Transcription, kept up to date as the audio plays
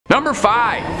Number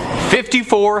 5.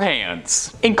 54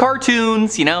 hands. In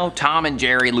cartoons, you know, Tom and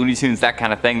Jerry, Looney Tunes, that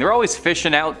kind of thing, they're always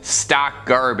fishing out stock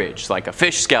garbage, like a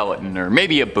fish skeleton or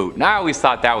maybe a boot. And I always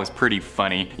thought that was pretty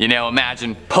funny. You know,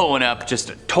 imagine pulling up just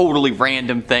a totally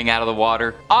random thing out of the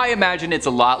water. I imagine it's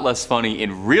a lot less funny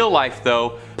in real life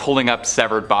though, pulling up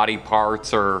severed body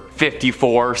parts or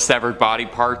 54 severed body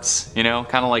parts, you know,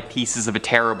 kind of like pieces of a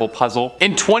terrible puzzle.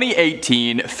 In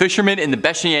 2018, fishermen in the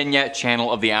Beshyenya channel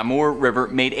of the Amur River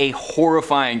made a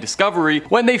horrifying discovery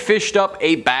when they fished up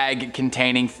a bag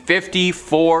containing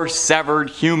 54 severed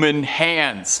human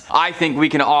hands. I think we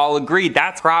can all agree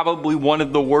that's probably one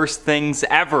of the worst things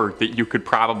ever that you could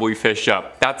probably fish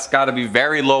up. That's gotta be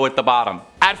very low at the bottom.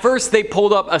 At first they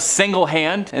pulled up a single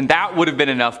hand, and that would have been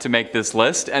enough to make this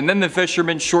list, and then the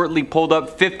fishermen shortly pulled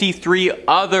up 53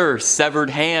 other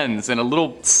severed hands in a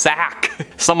little sack.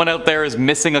 Someone out there is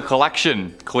missing a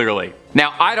collection, clearly.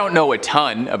 Now, I don't know a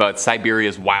ton about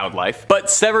Siberia's wildlife, but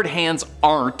severed hands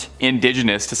aren't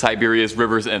indigenous to Siberia's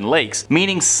rivers and lakes,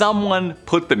 meaning someone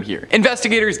put them here.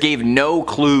 Investigators gave no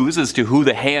clues as to who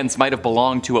the hands might have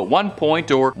belonged to at one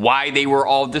point or why they were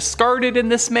all discarded in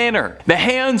this manner. The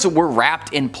hands were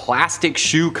wrapped in plastic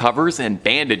shoe covers and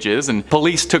bandages, and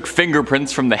police took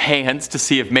fingerprints from the hands to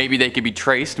see if maybe they could be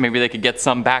traced, maybe they could get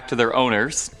some back to their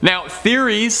owners. Now,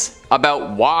 theories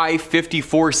about why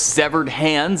 54 severed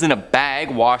hands in a bag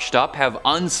washed up have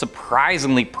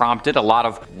unsurprisingly prompted a lot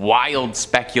of wild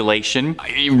speculation.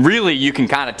 Really, you can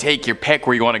kind of take your pick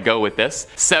where you want to go with this.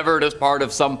 Severed as part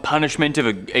of some punishment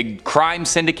of a crime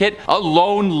syndicate, a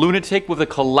lone lunatic with a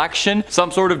collection, some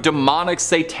sort of demonic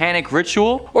satanic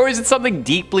ritual, or is it something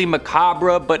deeply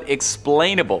macabre but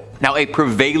explainable? Now, a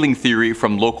prevailing theory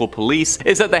from local police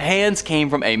is that the hands came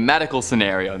from a medical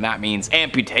scenario, and that means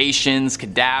amputations,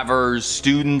 cadavers,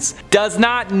 students. Does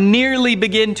not nearly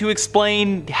begin to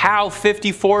explain how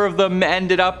 54 of them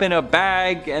ended up in a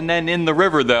bag and then in the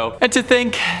river though. And to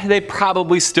think they'd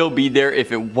probably still be there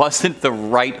if it wasn't the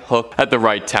right hook at the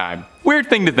right time. Weird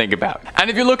thing to think about. And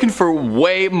if you're looking for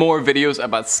way more videos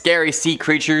about scary sea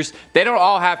creatures, they don't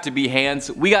all have to be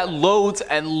hands. We got loads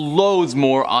and loads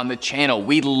more on the channel.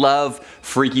 We love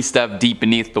freaky stuff deep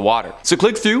beneath the water. So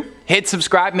click through, hit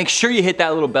subscribe, make sure you hit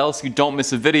that little bell so you don't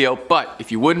miss a video. But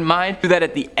if you wouldn't mind, do that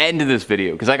at the end of this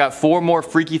video because I got 4 more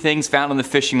freaky things found on the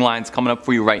fishing lines coming up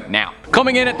for you right now.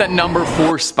 Coming in at the number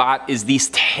 4 spot is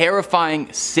this terrifying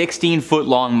 16-foot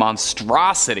long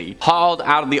monstrosity hauled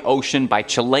out of the ocean by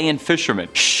Chilean fishermen,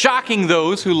 shocking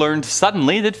those who learned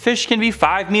suddenly that fish can be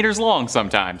 5 meters long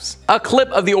sometimes. A clip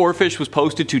of the oarfish was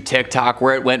posted to TikTok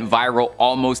where it went viral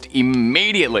almost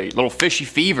immediately. Little fishy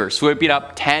fever sweeping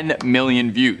up 10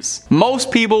 million views.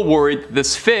 Most people worried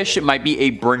this fish might be a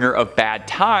bringer of bad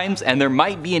times, and there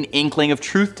might be an inkling of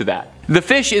truth to that. The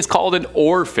fish is called an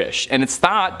oarfish, and it's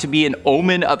thought to be an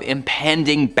omen of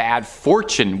impending bad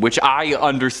fortune, which I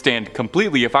understand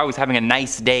completely. If I was having a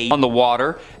nice day on the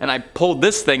water and I pulled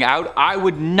this thing out, I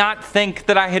would not think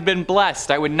that I had been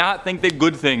blessed. I would not think that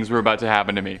good things were about to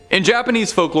happen to me. In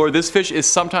Japanese folklore, this fish is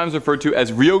sometimes referred to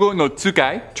as Ryogo no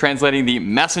Tsukai, translating the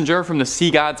messenger from the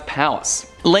sea god's palace.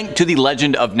 Linked to the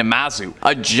legend of Namazu,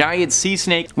 a giant sea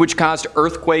snake which caused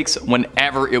earthquakes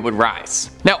whenever it would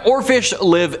rise. Now, oarfish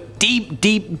live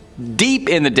deep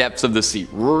in the depths of the sea,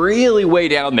 really way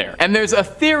down there. And there's a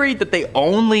theory that they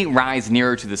only rise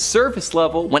nearer to the surface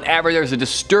level whenever there's a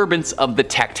disturbance of the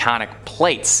tectonic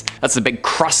plates. That's the big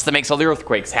crust that makes all the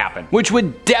earthquakes happen, which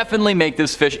would definitely make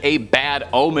this fish a bad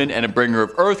omen and a bringer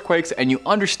of earthquakes, and you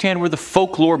understand where the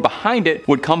folklore behind it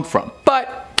would come from.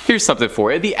 But here's something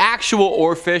for you. The actual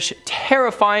oarfish,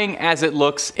 terrifying as it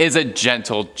looks, is a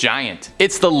gentle giant.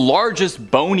 It's the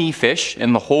largest bony fish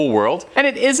in the whole world, and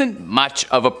it isn't much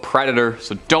of a predator,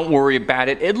 so don't worry about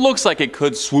it. It looks like it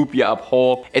could swoop you up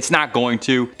whole. It's not going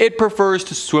to. It prefers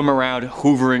to swim around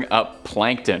hoovering up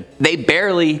plankton. They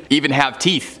barely even have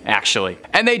teeth, actually.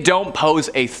 And they don't pose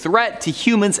a threat to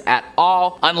humans at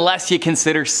all, unless you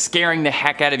consider scaring the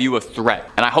heck out of you a threat.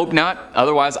 And I hope not,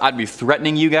 otherwise I'd be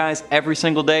threatening you guys every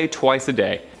single day, twice a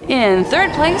day. In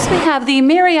 3rd place, we have the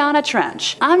Mariana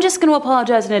Trench. I'm just going to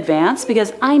apologize in advance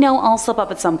because I know I'll slip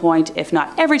up at some point, if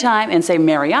not every time, and say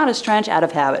Mariana's Trench out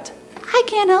of habit. I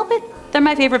can't help it. They're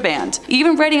my favorite band.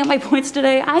 Even writing up my points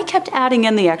today, I kept adding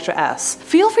in the extra S.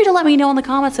 Feel free to let me know in the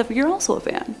comments if you're also a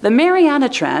fan. The Mariana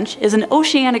Trench is an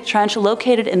oceanic trench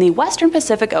located in the western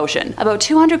Pacific Ocean, about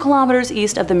 200 kilometers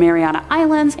east of the Mariana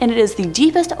Islands, and it is the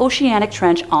deepest oceanic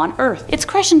trench on Earth. It's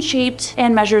crescent-shaped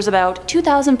and measures about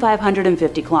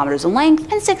 2,550 kilometers in length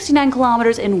and 69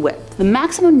 kilometers in width. The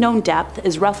maximum known depth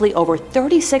is roughly over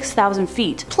 36,000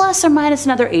 feet, plus or minus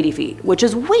another 80 feet, which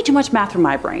is way too much math for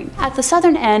my brain. At the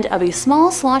southern end of a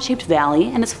small slot-shaped valley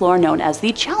and its floor known as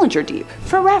the Challenger Deep.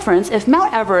 For reference, if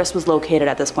Mount Everest was located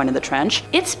at this point in the trench,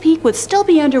 its peak would still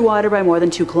be underwater by more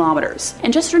than 2 kilometers.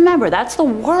 And just remember, that's the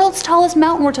world's tallest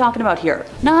mountain we're talking about here,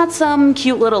 not some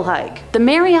cute little hike. The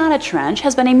Mariana Trench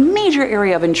has been a major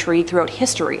area of intrigue throughout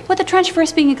history, with the trench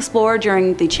first being explored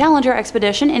during the Challenger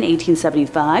expedition in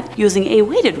 1875 using a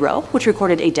weighted rope, which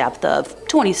recorded a depth of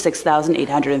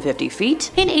 26,850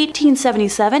 feet. In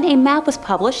 1877, a map was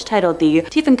published titled the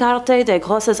Tiefenkarte des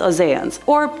Großen Ozeans,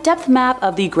 or Depth Map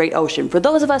of the Great Ocean, for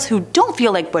those of us who don't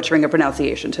feel like butchering a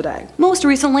pronunciation today. Most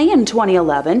recently, in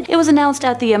 2011, it was announced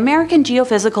at the American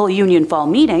Geophysical Union Fall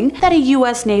meeting that a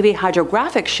U.S. Navy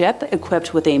hydrographic ship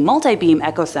equipped with a multi-beam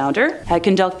echo sounder had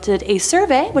conducted a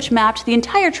survey which mapped the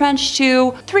entire trench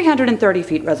to 330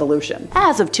 feet resolution.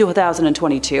 As of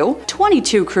 2022,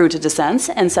 22 crewed descents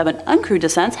and 7 uncrewed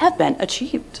descents have been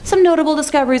achieved. Some notable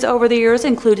discoveries over the years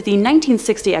include the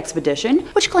 1960 expedition,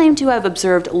 which claimed to have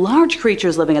observed large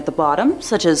creatures living at the bottom,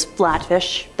 such as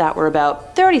flatfish that were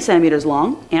about 30 centimeters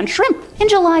long, and shrimp. In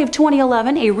July of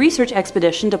 2011, a research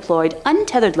expedition deployed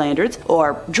untethered landers,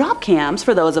 or drop cams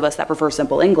for those of us that prefer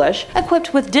simple English,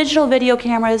 equipped with digital video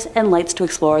cameras and lights to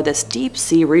explore this deep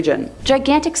sea region.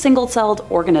 Gigantic single-celled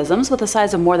organisms with a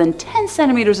size of more than 10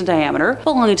 centimeters in diameter,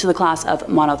 belonging to the class of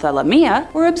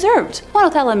Monothelomia, were observed.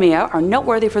 Monothelomia are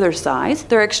noteworthy for their size,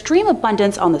 their extreme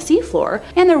abundance on the seafloor,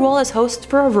 and their role as hosts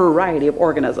for a variety of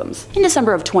organisms. In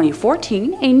December of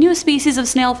 2014, a new species of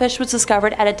snailfish was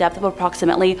discovered at a depth of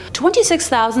approximately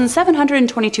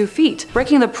 26,722 feet,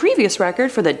 breaking the previous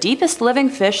record for the deepest living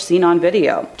fish seen on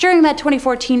video. During that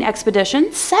 2014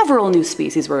 expedition, several new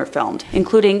species were filmed,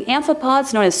 including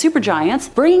amphipods known as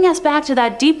supergiants, bringing us back to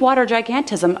that deep water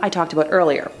gigantism I talked about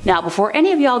earlier. Now, before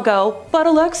any of y'all go, but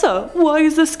Alexa, why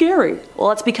is this scary?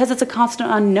 Well, it's because it's a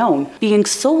constant unknown. Being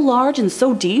so large and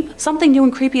so deep, something new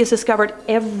and creepy is discovered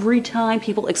every time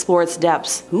people explore its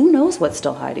depths. Who knows what's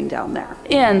still hiding down there?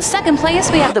 In second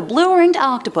place, we have the blue-ringed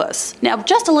octopus. Now,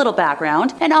 just a little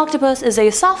background. An octopus is a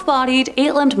soft-bodied,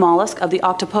 8-limbed mollusk of the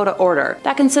Octopoda order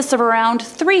that consists of around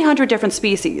 300 different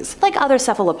species. Like other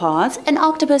cephalopods, an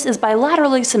octopus is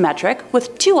bilaterally symmetric,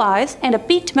 with 2 eyes and a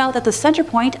beaked mouth at the center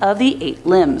point of the 8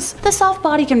 limbs. The soft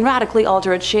body can radically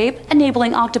alter its shape,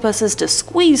 enabling octopuses to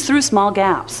squeeze through small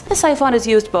gaps. The siphon is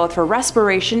used both for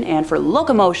respiration and for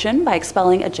locomotion by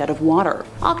expelling a jet of water.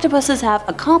 Octopuses have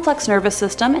a complex nervous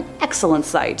system and excellent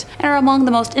sight, and are among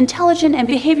the most intelligent and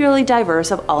behaviorally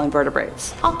diverse of all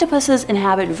invertebrates. Octopuses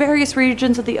inhabit various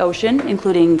regions of the ocean,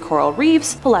 including coral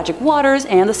reefs, pelagic waters,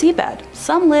 and the seabed.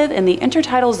 Some live in the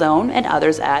intertidal zone and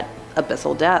others at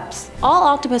abyssal depths. All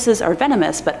octopuses are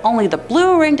venomous, but only the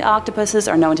blue-ringed octopuses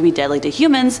are known to be deadly to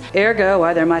humans, ergo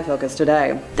why they're my focus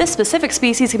today. This specific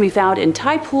species can be found in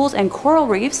tide pools and coral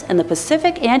reefs in the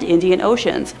Pacific and Indian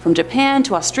Oceans, from Japan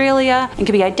to Australia, and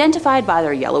can be identified by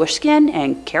their yellowish skin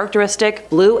and characteristic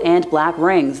blue and black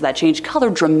rings that change color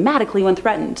dramatically when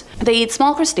threatened. They eat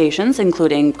small crustaceans,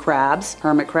 including crabs,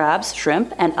 hermit crabs,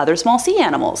 shrimp, and other small sea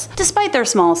animals. Despite their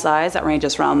small size that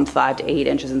ranges from 5 to 8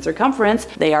 inches in circumference,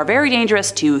 they are very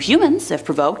dangerous to humans if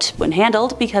provoked when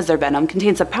handled, because their venom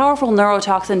contains a powerful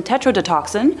neurotoxin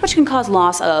tetrodotoxin, which can cause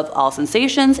loss of all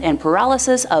sensations and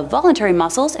paralysis of voluntary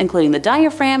muscles, including the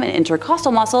diaphragm and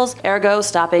intercostal muscles, ergo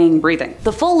stopping breathing.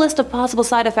 The full list of possible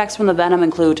side effects from the venom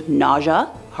include nausea,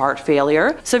 heart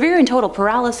failure, severe and total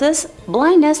paralysis,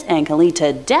 blindness, and can lead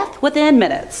to death within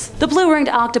minutes. The blue-ringed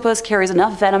octopus carries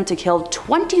enough venom to kill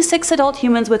 26 adult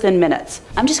humans within minutes.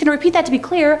 I'm just going to repeat that to be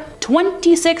clear,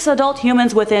 26 adult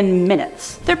humans within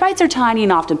minutes. Their bites are tiny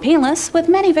and often painless, with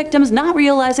many victims not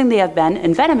realizing they have been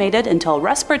envenomated until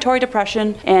respiratory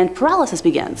depression and paralysis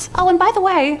begins. Oh, and by the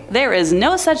way, there is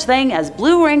no such thing as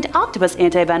blue-ringed octopus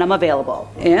antivenom available.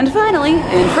 And finally,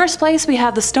 in first place we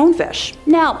have the stonefish.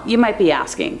 Now, you might be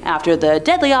asking, after the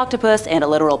deadly octopus and a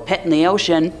literal pit in the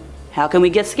ocean, how can we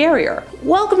get scarier?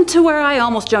 Welcome to where I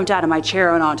almost jumped out of my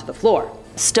chair and onto the floor.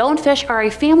 Stonefish are a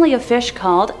family of fish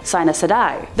called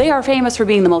Cynocidae. They are famous for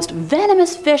being the most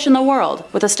venomous fish in the world,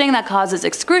 with a sting that causes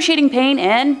excruciating pain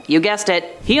in, you guessed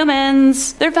it,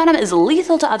 humans. Their venom is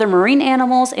lethal to other marine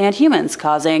animals and humans,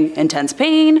 causing intense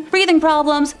pain, breathing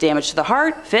problems, damage to the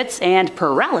heart, fits, and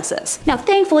paralysis. Now,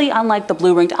 thankfully, unlike the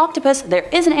blue-ringed octopus, there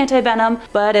is an antivenom,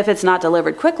 but if it's not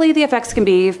delivered quickly, the effects can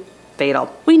be fatal.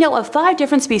 We know of 5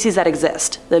 different species that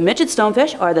exist. The midget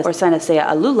stonefish, or Cyanacea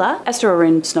alula,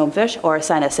 estuarine stonefish, or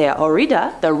Cyanacea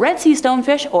orida, the Red Sea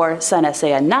stonefish, or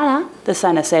Cyanacea nana, the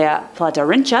Cyanacea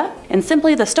platarincha, and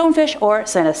simply the stonefish, or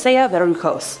Cyanacea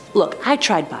verrucos. Look, I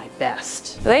tried my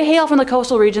best. They hail from the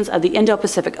coastal regions of the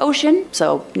Indo-Pacific Ocean,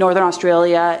 so northern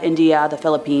Australia, India, the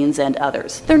Philippines, and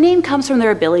others. Their name comes from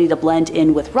their ability to blend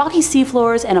in with rocky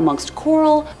seafloors and amongst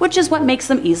coral, which is what makes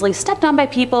them easily stepped on by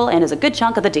people and is a good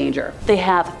chunk of the danger. They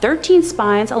have 13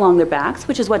 spines along their backs,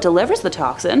 which is what delivers the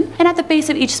toxin, and at the base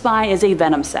of each spine is a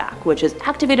venom sac, which is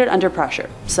activated under pressure.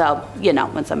 So, you know,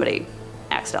 when somebody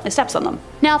accidentally steps on them.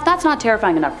 Now, if that's not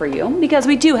terrifying enough for you, because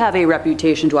we do have a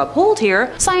reputation to uphold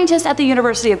here, scientists at the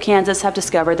University of Kansas have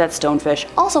discovered that stonefish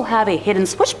also have a hidden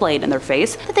switchblade in their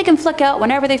face that they can flick out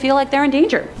whenever they feel like they're in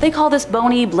danger. They call this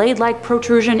bony, blade-like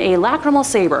protrusion a lacrimal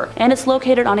saber, and it's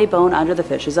located on a bone under the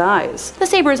fish's eyes. The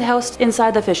saber is housed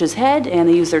inside the fish's head, and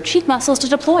they use their cheek muscles to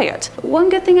deploy it. One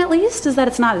good thing at least is that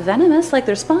it's not venomous like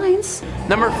their spines.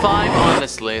 Number 5 on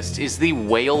this list is the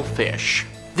whalefish.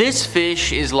 This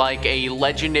fish is like a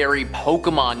legendary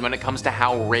Pokemon when it comes to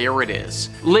how rare it is.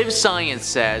 Live Science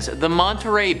says the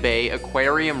Monterey Bay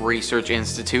Aquarium Research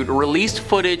Institute released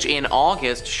footage in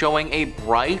August showing a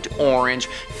bright orange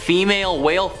female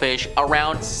whalefish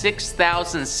around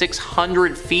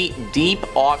 6,600 feet deep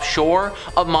offshore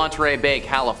of Monterey Bay,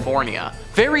 California.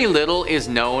 Very little is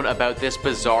known about this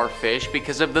bizarre fish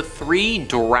because of the 3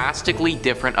 drastically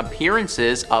different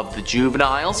appearances of the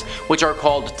juveniles, which are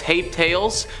called tape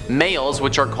tails, males,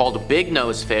 which are called big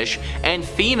nose fish, and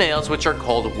females, which are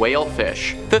called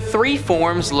whalefish. The 3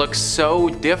 forms look so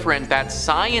different that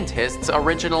scientists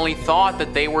originally thought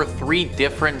that they were 3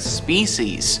 different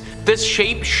species. This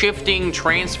shape-shifting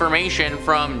transformation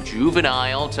from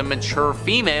juvenile to mature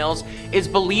females is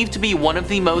believed to be one of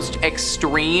the most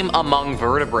extreme among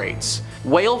vertebrates.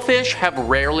 Whalefish have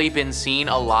rarely been seen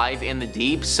alive in the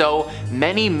deep, so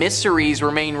many mysteries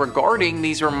remain regarding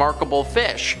these remarkable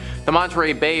fish. The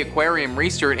Monterey Bay Aquarium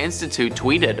Research Institute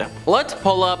tweeted, "Let's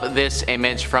pull up this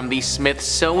image from the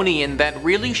Smithsonian that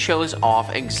really shows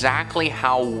off exactly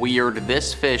how weird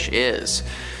this fish is."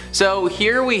 So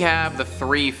here we have the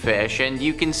 3 fish, and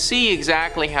you can see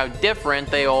exactly how different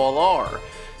they all are.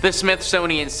 The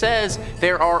Smithsonian says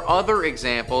there are other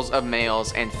examples of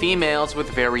males and females with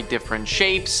very different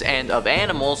shapes and of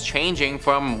animals changing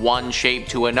from one shape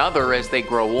to another as they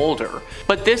grow older.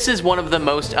 But this is one of the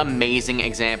most amazing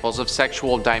examples of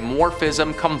sexual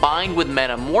dimorphism combined with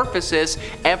metamorphosis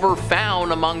ever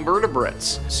found among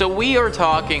vertebrates. So we are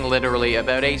talking literally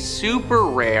about a super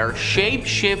rare,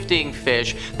 shape-shifting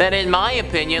fish that in my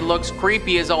opinion looks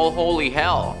creepy as all holy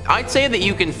hell. I'd say that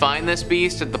you can find this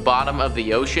beast at the bottom of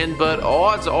the ocean, but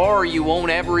odds are you won't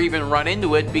ever even run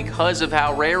into it because of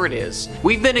how rare it is.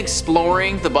 We've been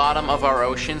exploring the bottom of our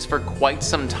oceans for quite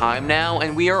some time now,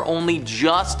 and we are only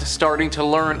just starting to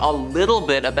learn a little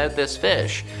bit about this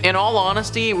fish. In all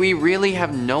honesty, we really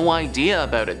have no idea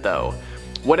about it though.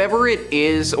 Whatever it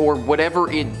is or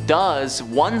whatever it does,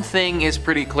 one thing is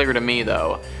pretty clear to me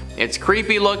though. It's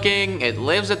creepy looking, it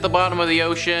lives at the bottom of the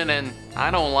ocean, and I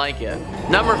don't like it.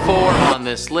 Number 4 on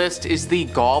this list is the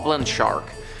goblin shark.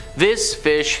 This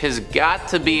fish has got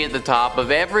to be at the top of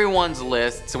everyone's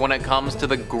lists when it comes to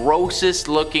the grossest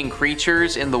looking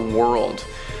creatures in the world.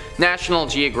 National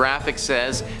Geographic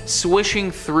says, swishing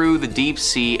through the deep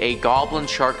sea, a goblin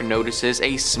shark notices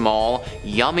a small,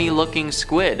 yummy looking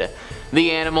squid.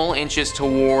 The animal inches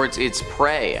towards its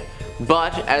prey,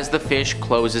 but as the fish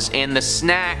closes in, the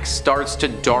snack starts to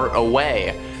dart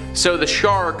away. So the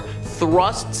shark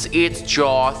thrusts its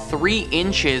jaw 3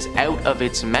 inches out of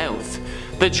its mouth.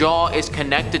 The jaw is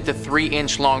connected to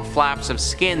 3-inch long flaps of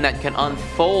skin that can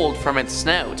unfold from its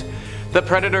snout. The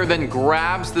predator then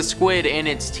grabs the squid in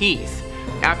its teeth.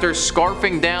 After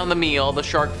scarfing down the meal, the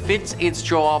shark fits its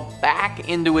jaw back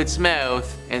into its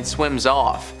mouth and swims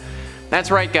off.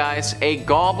 That's right guys, a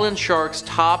goblin shark's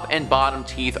top and bottom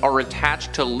teeth are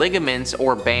attached to ligaments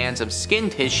or bands of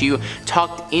skin tissue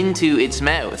tucked into its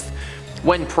mouth.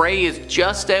 When prey is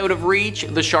just out of reach,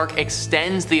 the shark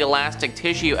extends the elastic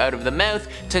tissue out of the mouth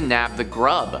to nab the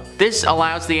grub. This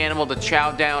allows the animal to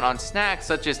chow down on snacks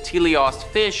such as teleost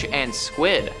fish and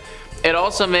squid. It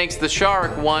also makes the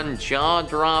shark one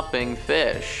jaw-dropping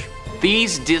fish.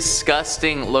 These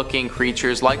disgusting looking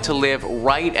creatures like to live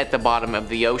right at the bottom of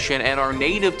the ocean and are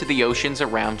native to the oceans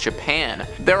around Japan.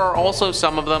 There are also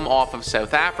some of them off of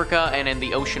South Africa and in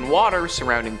the ocean water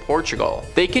surrounding Portugal.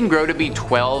 They can grow to be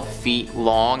 12 feet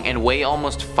long and weigh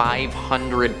almost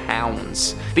 500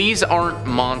 pounds. These aren't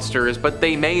monsters, but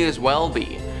they may as well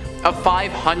be. A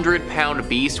 500-pound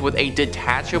beast with a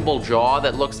detachable jaw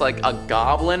that looks like a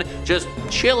goblin just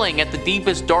chilling at the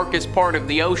deepest, darkest part of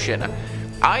the ocean.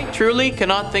 I truly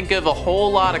cannot think of a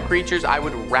whole lot of creatures I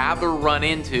would rather run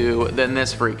into than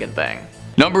this freaking thing.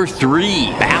 Number 3,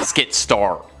 basket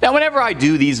star. Now, whenever I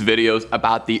do these videos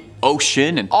about the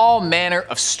ocean and all manner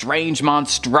of strange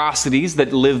monstrosities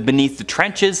that live beneath the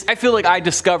trenches, I feel like I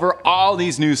discover all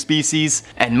these new species,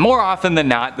 and more often than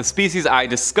not, the species I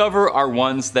discover are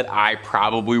ones that I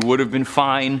probably would have been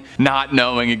fine not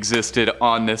knowing existed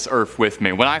on this earth with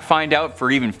me. When I find out for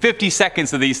even 50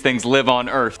 seconds that these things live on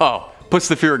Earth, puts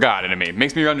the fear of God into me.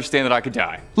 Makes me understand that I could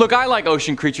die. Look, I like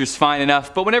ocean creatures fine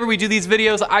enough, but whenever we do these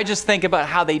videos, I just think about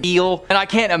how they feel, and I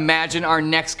can't imagine our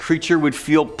next creature would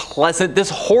feel pleasant. This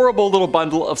horrible little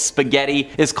bundle of spaghetti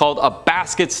is called a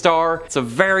basket star. It's a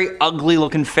very ugly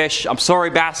looking fish. I'm sorry,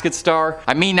 basket star.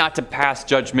 I mean not to pass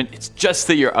judgment, it's just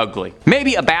that you're ugly.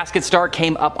 Maybe a basket star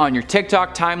came up on your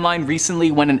TikTok timeline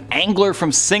recently when an angler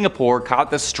from Singapore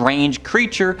caught this strange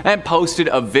creature and posted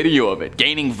a video of it,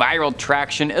 gaining viral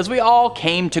traction as we all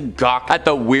came to gawk at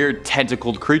the weird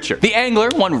tentacled creature. The angler,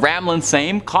 one Ramlin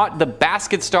Same, caught the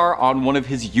basket star on one of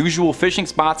his usual fishing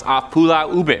spots off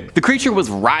Pulau Ubin. The creature was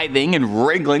writhing and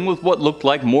wriggling with what looked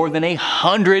like more than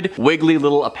 100 wiggly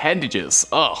little appendages.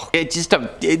 Ugh,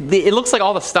 it looks like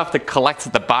all the stuff that collects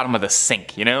at the bottom of the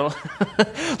sink, you know?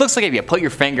 Looks like if you put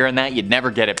your finger in that, you'd never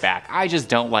get it back. I just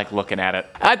don't like looking at it.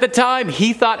 At the time,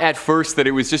 he thought at first that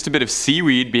it was just a bit of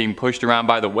seaweed being pushed around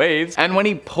by the waves, and when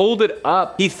he pulled it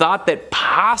up, he thought that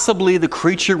possibly the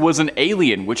creature was an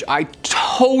alien, which I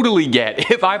totally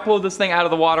get. If I pulled this thing out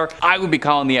of the water, I would be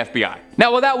calling the FBI.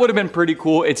 Now, while that would have been pretty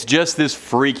cool, it's just this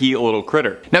freaky little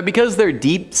critter. Now, because they're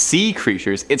deep sea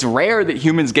creatures, it's rare that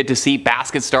humans get to see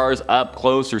basket stars up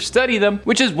close or study them,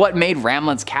 which is what made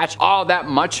Ramlin's catch all that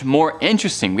much more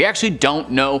interesting. We actually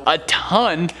don't know a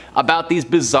ton about these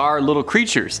bizarre little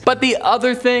creatures. But the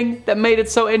other thing that made it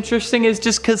so interesting is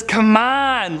just because, come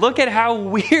on, look at how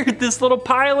weird this little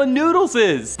pile of noodles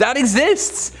is. That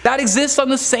exists. That exists on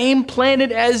the same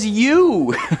planet as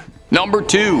you. Number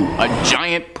 2, a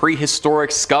giant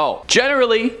prehistoric skull.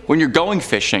 Generally, when you're going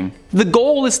fishing, the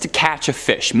goal is to catch a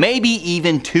fish, maybe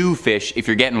even 2 fish if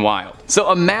you're getting wild.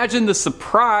 So imagine the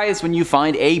surprise when you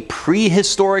find a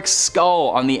prehistoric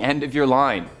skull on the end of your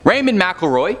line. Raymond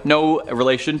McElroy, no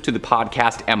relation to the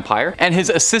podcast Empire, and his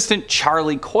assistant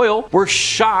Charlie Coyle were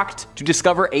shocked to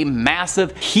discover a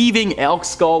massive heaving elk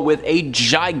skull with a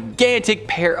gigantic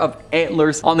pair of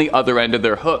antlers on the other end of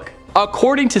their hook.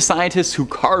 According to scientists who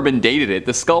carbon dated it,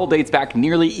 the skull dates back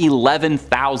nearly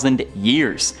 11,000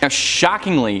 years. Now,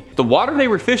 shockingly, the water they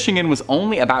were fishing in was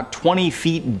only about 20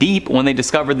 feet deep when they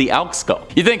discovered the elk skull.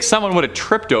 You'd think someone would have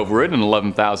tripped over it in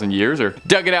 11,000 years or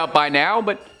dug it out by now,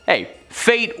 but hey,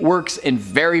 fate works in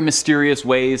very mysterious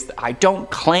ways that I don't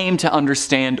claim to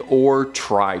understand or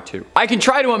try to. I can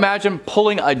try to imagine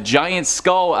pulling a giant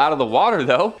skull out of the water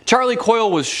though. Charlie Coyle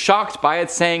was shocked by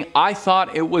it, saying, "I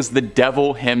thought it was the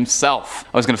devil himself.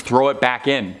 I was gonna throw it back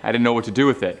in. I didn't know what to do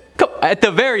with it." At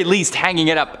the very least, hanging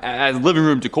it up as living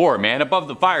room decor, man, above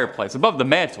the fireplace, above the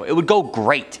mantle, it would go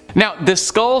great. Now, the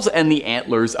skulls and the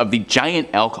antlers of the giant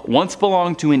elk once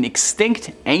belonged to an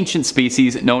extinct ancient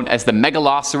species known as the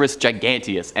Megaloceros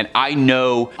giganteus, and I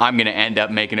know I'm gonna end up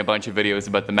making a bunch of videos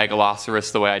about the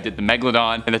Megaloceros the way I did the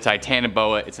Megalodon and the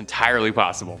Titanoboa. It's entirely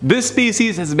possible. This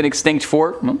species has been extinct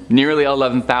for nearly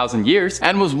 11,000 years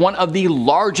and was one of the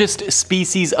largest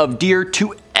species of deer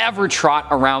to ever trot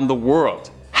around the world.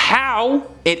 How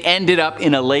it ended up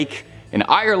in a lake in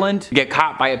Ireland to get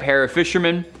caught by a pair of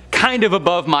fishermen, kind of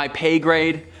above my pay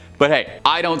grade, but hey,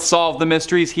 I don't solve the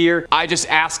mysteries here, I just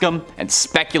ask them and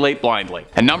speculate blindly.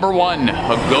 And number 1,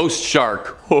 a ghost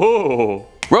shark. Oh.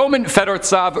 Roman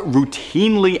Fedortsov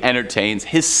routinely entertains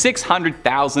his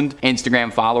 600,000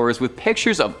 Instagram followers with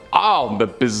pictures of all the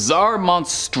bizarre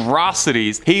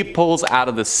monstrosities he pulls out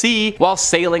of the sea while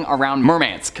sailing around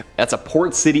Murmansk. That's a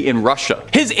port city in Russia.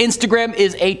 His Instagram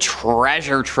is a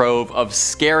treasure trove of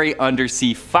scary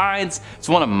undersea finds. It's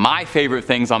one of my favorite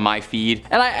things on my feed,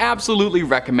 and I absolutely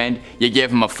recommend you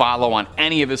give him a follow on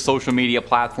any of his social media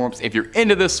platforms if you're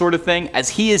into this sort of thing, as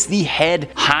he is the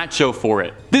head honcho for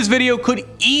it. This video could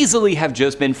easily have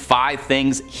just been 5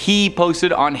 things he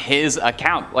posted on his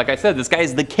account. Like I said, this guy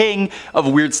is the king of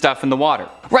weird stuff in the water.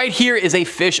 Right here is a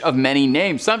fish of many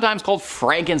names, sometimes called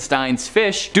Frankenstein's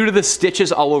fish due to the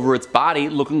stitches all over its body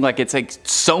looking like it's like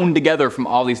sewn together from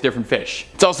all these different fish.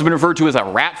 It's also been referred to as a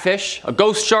ratfish, a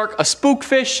ghost shark, a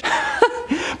spookfish,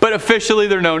 but officially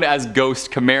they're known as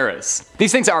ghost chimeras.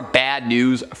 These things are bad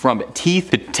news from teeth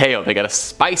to tail. They got a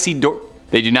spicy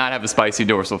They do not have a spicy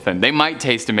dorsal fin. They might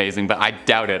taste amazing, but I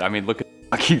doubt it. I mean, look at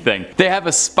lucky thing. They have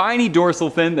a spiny dorsal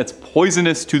fin that's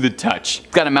poisonous to the touch. It's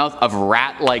got a mouth of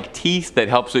rat-like teeth that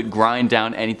helps it grind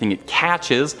down anything it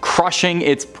catches, crushing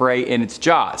its prey in its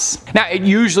jaws. Now, it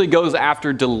usually goes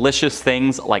after delicious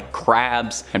things like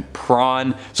crabs and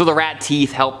prawn, so the rat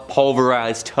teeth help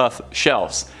pulverize tough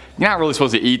shells. You're not really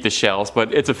supposed to eat the shells,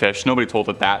 but it's a fish. Nobody told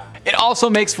it that. It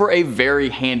also makes for a very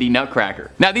handy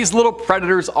nutcracker. Now, these little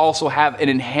predators also have an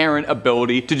inherent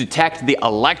ability to detect the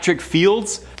electric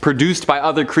fields produced by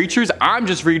other creatures. I'm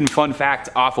just reading fun facts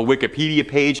off a Wikipedia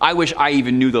page. I wish I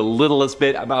even knew the littlest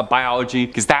bit about biology,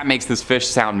 because that makes this fish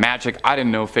sound magic. I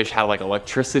didn't know fish had like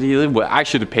electricity. I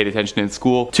should have paid attention in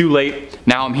school. Too late.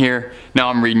 Now I'm here. Now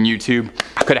I'm reading YouTube.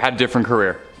 I could have had a different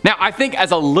career. Now, I think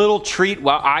as a little treat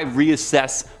while I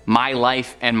reassess my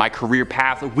life and my career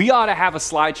path, we ought to have a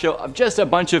slideshow of just a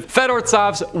bunch of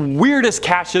Fedortsov's weirdest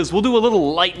catches. We'll do a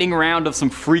little lightning round of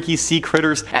some freaky sea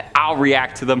critters and I'll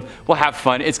react to them. We'll have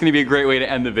fun. It's gonna be a great way to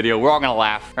end the video. We're all gonna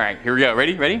laugh. All right, here we go.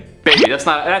 Ready? Ready? Baby, that's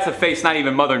a face not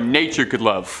even Mother Nature could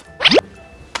love.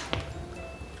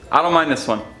 I don't mind this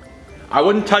one. I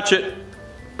wouldn't touch it,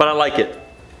 but I like it.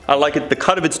 I like it, the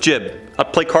cut of its jib.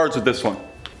 I'd play cards with this one.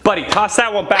 Buddy, toss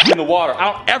that one back in the water.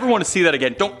 I don't ever want to see that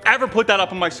again. Don't ever put that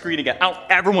up on my screen again. I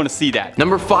don't ever want to see that.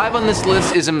 Number 5 on this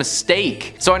list is a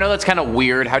mistake. So I know that's kind of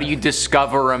weird. How do you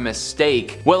discover a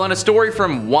mistake? Well, in a story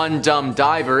from One Dumb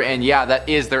Diver, and yeah, that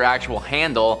is their actual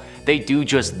handle, they do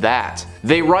just that.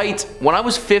 They write, when I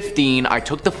was 15, I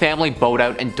took the family boat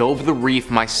out and dove the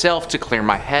reef myself to clear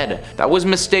my head. That was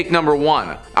mistake number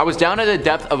 1. I was down at a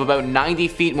depth of about 90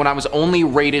 feet when I was only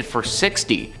rated for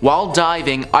 60. While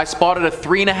diving, I spotted a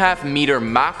 3.5 meter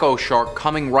mako shark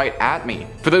coming right at me.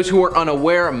 For those who are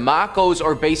unaware, makos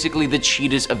are basically the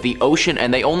cheetahs of the ocean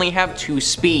and they only have 2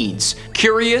 speeds.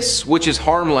 Curious, which is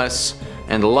harmless,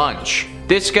 and lunch.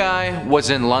 This guy was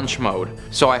in lunch mode,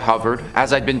 so I hovered,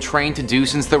 as I'd been trained to do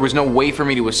since there was no way for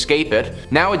me to escape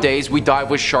it. Nowadays, we dive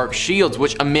with shark shields,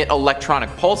 which emit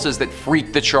electronic pulses that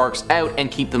freak the sharks out and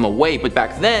keep them away, but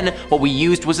back then, what we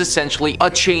used was essentially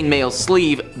a chainmail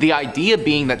sleeve, the idea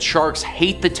being that sharks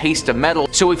hate the taste of metal,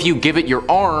 so if you give it your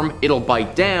arm, it'll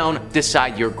bite down,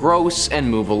 decide you're gross, and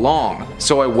move along.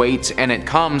 So I wait, and it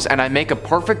comes, and I make a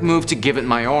perfect move to give it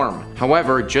my arm.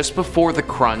 However, just before the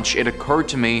crunch, it occurred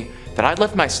to me that I'd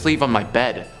left my sleeve on my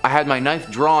bed. I had my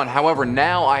knife drawn, however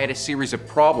now I had a series of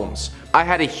problems. I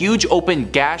had a huge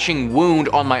open gashing wound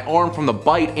on my arm from the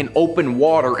bite in open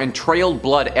water and trailed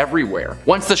blood everywhere.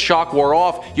 Once the shock wore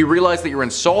off, you realize that you're in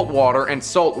salt water, and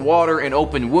salt water and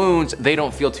open wounds, they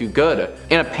don't feel too good.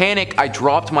 In a panic, I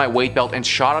dropped my weight belt and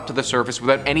shot up to the surface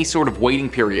without any sort of waiting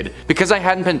period. Because I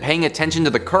hadn't been paying attention to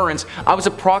the currents, I was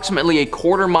approximately a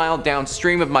quarter mile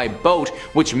downstream of my boat,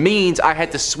 which means I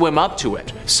had to swim up to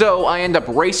it. So I end up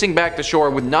racing back to shore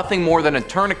with nothing more than a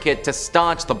tourniquet to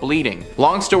staunch the bleeding.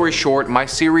 Long story short, my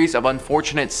series of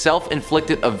unfortunate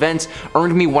self-inflicted events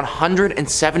earned me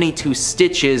 172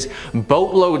 stitches,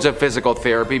 boatloads of physical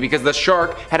therapy because the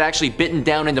shark had actually bitten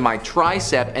down into my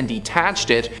tricep and detached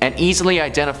it, and easily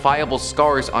identifiable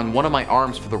scars on one of my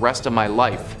arms for the rest of my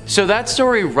life. So that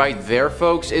story right there,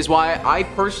 folks, is why I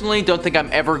personally don't think I'm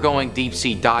ever going deep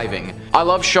sea diving. I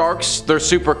love sharks, they're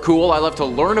super cool, I love to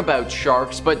learn about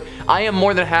sharks, but I am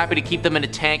more than happy to keep them in a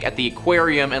tank at the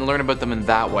aquarium and learn about them in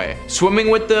that way. Swimming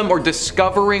with them or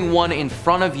discovering one in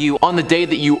front of you on the day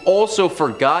that you also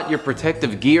forgot your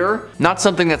protective gear, not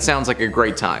something that sounds like a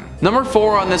great time. Number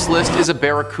 4 on this list is a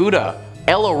barracuda.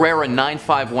 El Herrera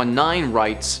 9519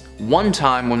 writes, one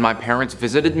time when my parents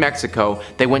visited Mexico,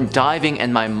 they went diving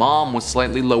and my mom was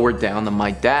slightly lower down than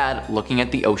my dad, looking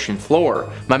at the ocean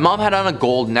floor. My mom had on a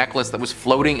gold necklace that was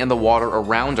floating in the water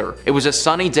around her. It was a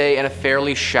sunny day and a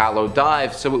fairly shallow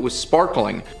dive, so it was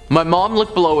sparkling. My mom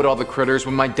looked below at all the critters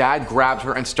when my dad grabbed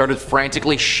her and started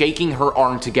frantically shaking her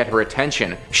arm to get her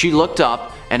attention. She looked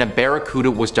up and a barracuda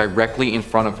was directly in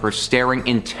front of her, staring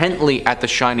intently at the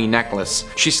shiny necklace.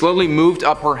 She slowly moved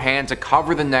up her hand to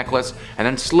cover the necklace and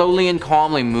then slowly and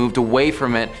calmly moved away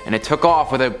from it, and it took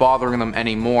off without bothering them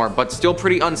anymore, but still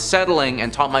pretty unsettling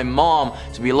and taught my mom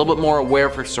to be a little bit more aware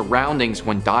of her surroundings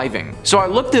when diving. So I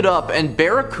looked it up, and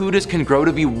barracudas can grow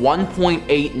to be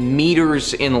 1.8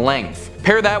 meters in length.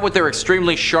 Pair that with their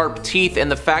extremely sharp teeth and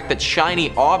the fact that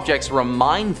shiny objects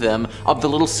remind them of the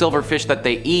little silverfish that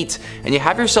they eat, and you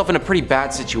have yourself in a pretty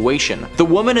bad situation. The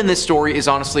woman in this story is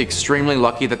honestly extremely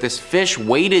lucky that this fish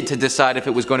waited to decide if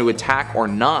it was going to attack or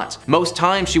not. Most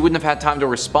times she wouldn't have had time to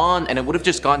respond and it would have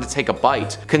just gone to take a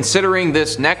bite. Considering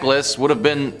this necklace would have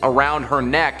been around her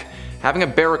neck, having a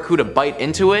barracuda bite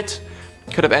into it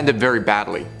could have ended very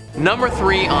badly. Number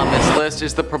 3 on this list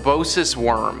is the proboscis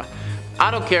worm. I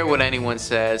don't care what anyone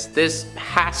says, this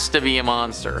has to be a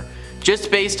monster.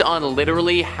 Just based on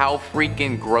literally how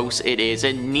freaking gross it is,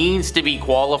 it needs to be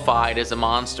qualified as a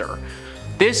monster.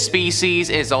 This species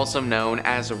is also known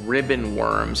as ribbon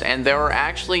worms, and there are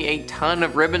actually a ton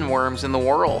of ribbon worms in the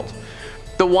world.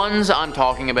 The ones I'm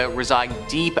talking about reside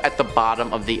deep at the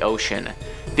bottom of the ocean.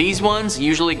 These ones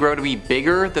usually grow to be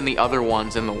bigger than the other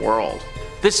ones in the world.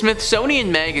 The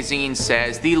Smithsonian Magazine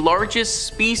says the largest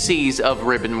species of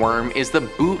ribbon worm is the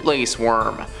bootlace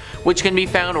worm, which can be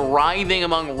found writhing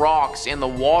among rocks in the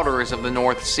waters of the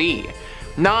North Sea.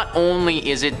 Not only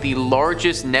is it the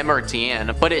largest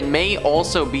nemertean, but it may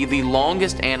also be the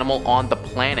longest animal on the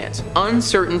planet.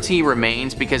 Uncertainty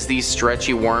remains because these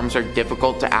stretchy worms are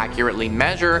difficult to accurately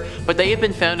measure, but they have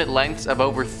been found at lengths of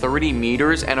over 30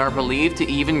 meters and are believed to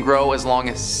even grow as long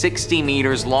as 60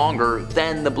 meters longer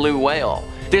than the blue whale.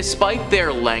 Despite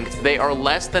their length, they are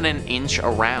less than an inch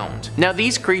around. Now,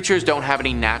 these creatures don't have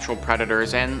any natural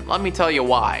predators, and let me tell you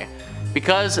why.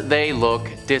 Because they look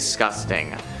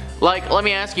disgusting. Like, let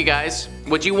me ask you guys,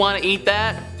 would you want to eat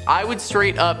that? I would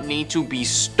straight up need to be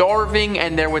starving,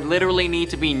 and there would literally need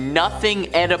to be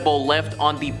nothing edible left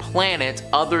on the planet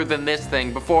other than this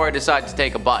thing before I decide to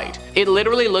take a bite. It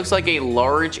literally looks like a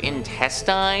large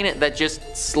intestine that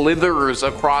just slithers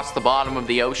across the bottom of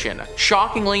the ocean.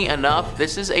 Shockingly enough,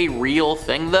 this is a real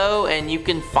thing though, and you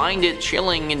can find it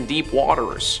chilling in deep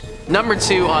waters. Number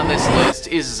 2 on this list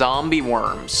is zombie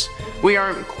worms. We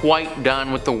aren't quite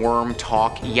done with the worm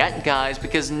talk yet, guys,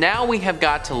 because now we have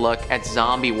got to look at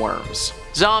zombie worms.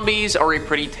 Zombies are a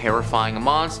pretty terrifying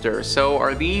monster, so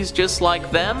are these just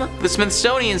like them? The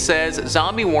Smithsonian says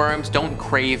zombie worms don't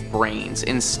crave brains,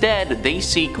 instead they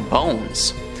seek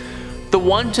bones. The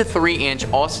 1 to 3 inch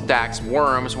Osedax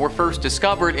worms were first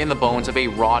discovered in the bones of a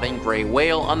rotting gray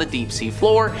whale on the deep sea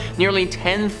floor nearly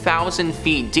 10,000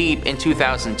 feet deep in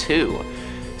 2002.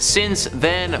 Since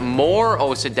then, more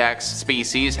Osedax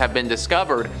species have been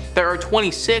discovered. There are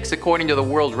 26 according to the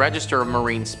World Register of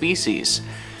Marine Species.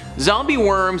 Zombie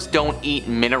worms don't eat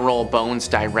mineral bones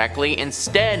directly,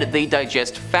 instead they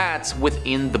digest fats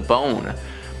within the bone.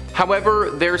 However,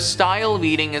 their style of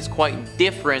eating is quite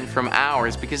different from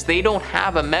ours because they don't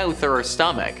have a mouth or a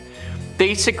stomach.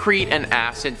 They secrete an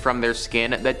acid from their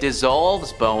skin that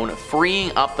dissolves bone,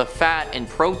 freeing up the fat and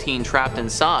protein trapped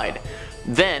inside.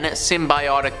 Then,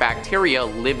 symbiotic bacteria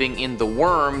living in the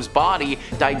worm's body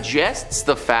digests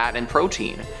the fat and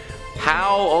protein.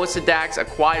 How Osedax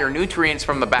acquire nutrients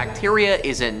from the bacteria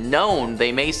isn't known.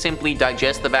 They may simply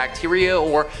digest the bacteria,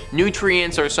 or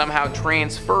nutrients are somehow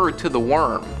transferred to the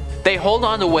worm. They hold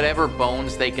on to whatever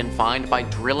bones they can find by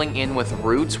drilling in with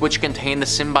roots which contain the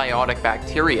symbiotic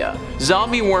bacteria.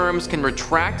 Zombie worms can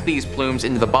retract these plumes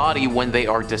into the body when they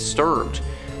are disturbed.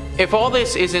 If all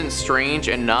this isn't strange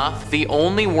enough, the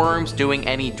only worms doing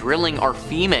any drilling are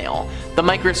female. The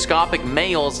microscopic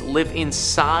males live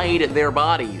inside their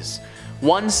bodies.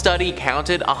 One study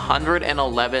counted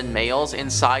 111 males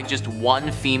inside just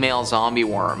one female zombie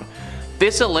worm.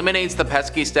 This eliminates the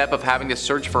pesky step of having to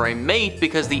search for a mate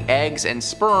because the eggs and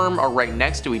sperm are right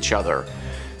next to each other.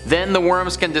 Then the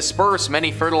worms can disperse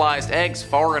many fertilized eggs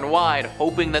far and wide,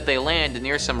 hoping that they land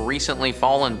near some recently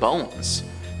fallen bones.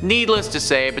 Needless to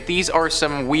say, but these are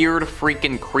some weird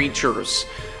freaking creatures.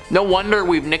 No wonder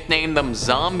we've nicknamed them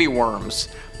zombie worms.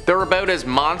 They're about as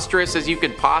monstrous as you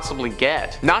could possibly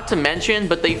get. Not to mention,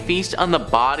 but they feast on the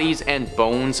bodies and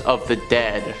bones of the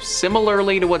dead,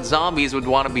 similarly to what zombies would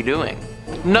want to be doing.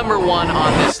 Number 1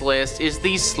 on this list is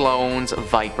the Sloane's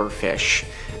viperfish.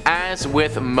 As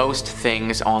with most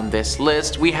things on this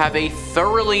list, we have a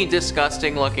thoroughly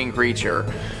disgusting looking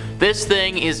creature. This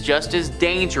thing is just as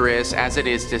dangerous as it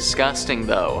is disgusting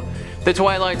though. The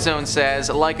Twilight Zone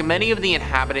says, like many of the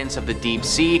inhabitants of the deep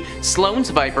sea, Sloane's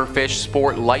viperfish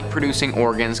sport light-producing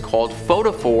organs called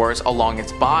photophores along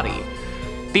its body.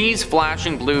 These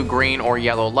flashing blue, green, or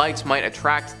yellow lights might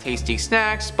attract tasty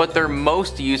snacks, but they're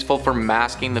most useful for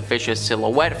masking the fish's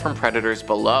silhouette from predators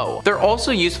below. They're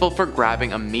also useful for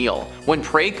grabbing a meal. When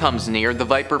prey comes near, the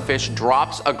viperfish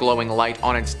drops a glowing light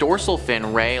on its dorsal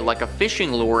fin ray like a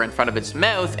fishing lure in front of its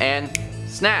mouth and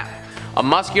snap! A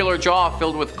muscular jaw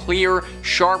filled with clear,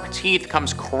 sharp teeth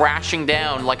comes crashing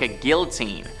down like a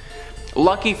guillotine.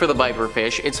 Lucky for the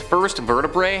viperfish, its first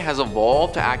vertebrae has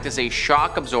evolved to act as a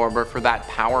shock absorber for that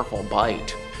powerful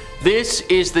bite. This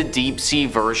is the deep sea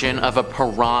version of a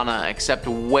piranha, except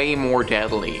way more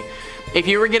deadly. If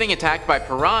you were getting attacked by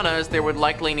piranhas, there would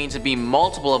likely need to be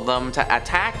multiple of them to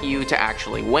attack you to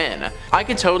actually win. I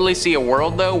could totally see a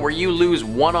world though where you lose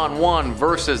one-on-one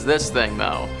versus this thing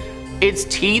though. Its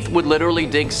teeth would literally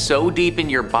dig so deep in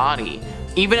your body.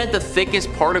 Even at the thickest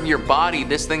part of your body,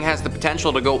 this thing has the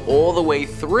potential to go all the way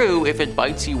through if it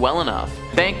bites you well enough.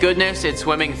 Thank goodness it's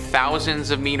swimming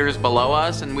thousands of meters below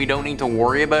us and we don't need to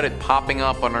worry about it popping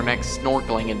up on our next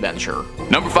snorkeling adventure.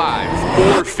 Number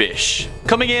 5. Oarfish.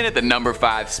 Coming in at the number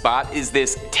 5 spot is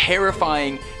this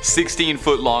terrifying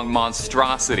 16-foot long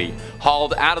monstrosity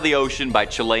hauled out of the ocean by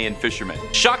Chilean fishermen,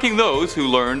 shocking those who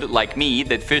learned, like me,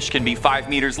 that fish can be 5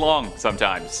 meters long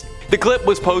sometimes. The clip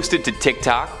was posted to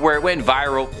TikTok, where it went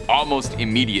viral almost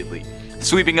immediately,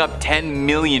 sweeping up 10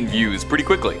 million views pretty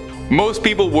quickly. Most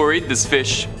people worried this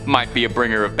fish might be a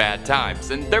bringer of bad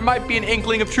times, and there might be an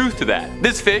inkling of truth to that.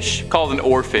 This fish, called an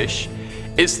oarfish,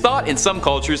 is thought in some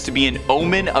cultures to be an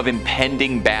omen of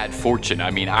impending bad fortune.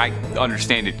 I mean, I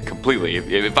understand it completely.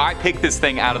 If I picked this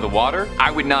thing out of the water,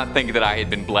 I would not think that I had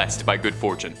been blessed by good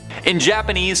fortune. In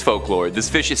Japanese folklore, this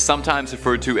fish is sometimes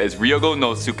referred to as Ryogo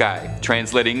no Tsukai,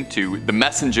 translating to the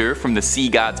messenger from the sea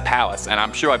god's palace, and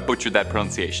I'm sure I butchered that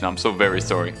pronunciation, I'm so very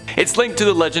sorry. It's linked to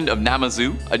the legend of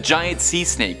Namazu, a giant sea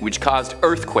snake which caused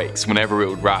earthquakes whenever it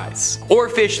would rise.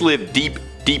 Oarfish live deep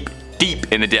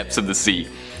in the depths of the sea.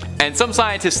 And some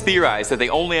scientists theorize that they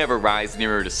only ever rise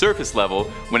nearer to surface level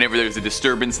whenever there's a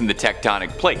disturbance in the tectonic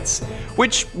plates,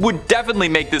 which would definitely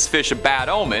make this fish a bad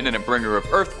omen and a bringer of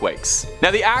earthquakes. Now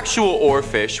the actual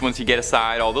oarfish, once you get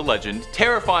aside all the legend,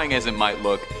 terrifying as it might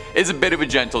look, is a bit of a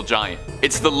gentle giant.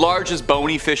 It's the largest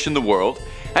bony fish in the world,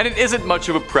 and it isn't much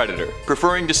of a predator,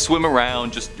 preferring to swim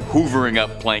around just hoovering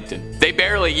up plankton. They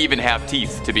barely even have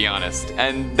teeth, to be honest,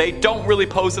 and they don't really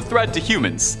pose a threat to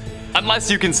humans.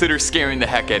 Unless you consider scaring the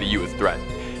heck out of you a threat.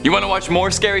 You want to watch more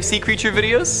scary sea creature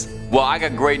videos? Well, I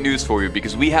got great news for you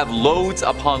because we have loads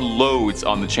upon loads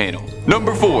on the channel.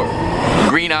 Number 4.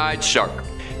 Green-eyed shark.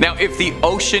 Now, if the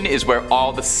ocean is where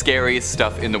all the scariest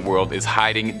stuff in the world is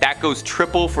hiding, that goes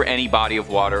triple for any body of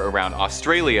water around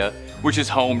Australia, which is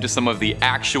home to some of the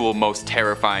actual most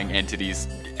terrifying entities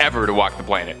ever to walk the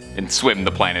planet, and swim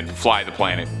the planet, and fly the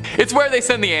planet. It's where they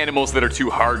send the animals that are too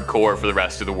hardcore for the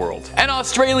rest of the world. An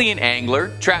Australian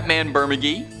angler, Trapman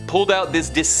Bermagee, pulled out this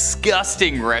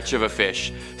disgusting wretch of a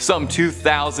fish some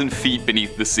 2,000 feet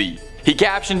beneath the sea. He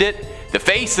captioned it, "The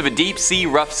face of a deep sea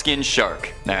rough-skinned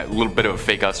shark." Now, a little bit of a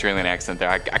fake Australian accent there,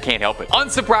 I can't help it.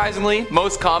 Unsurprisingly,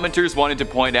 most commenters wanted to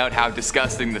point out how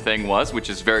disgusting the thing was, which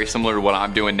is very similar to what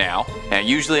I'm doing now. Now,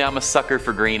 usually I'm a sucker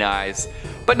for green eyes,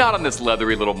 but not on this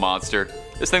leathery little monster.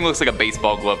 This thing looks like a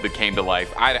baseball glove that came to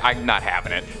life. I'm not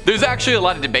having it. There's actually a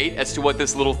lot of debate as to what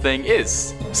this little thing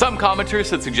is. Some commenters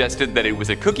had suggested that it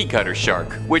was a cookie cutter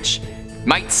shark, which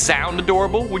might sound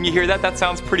adorable when you hear that. That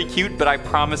sounds pretty cute, but I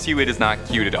promise you it is not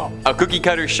cute at all. A cookie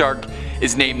cutter shark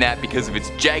is named that because of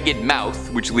its jagged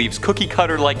mouth, which leaves cookie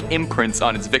cutter like imprints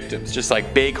on its victims, just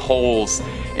like big holes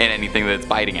in anything that it's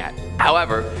biting at.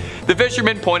 However, the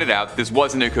fisherman pointed out this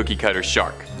wasn't a cookie cutter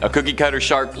shark. A cookie cutter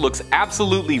shark looks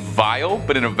absolutely vile,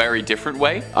 but in a very different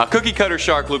way. A cookie cutter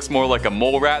shark looks more like a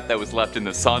mole rat that was left in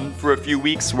the sun for a few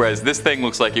weeks, whereas this thing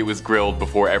looks like it was grilled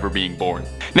before ever being born.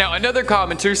 Now, another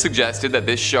commenter suggested that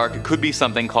this shark could be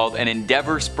something called an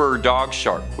Endeavour spur dog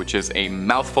shark, which is a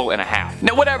mouthful and a half.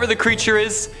 Now, whatever the creature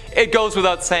is, it goes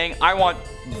without saying, I want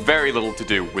very little to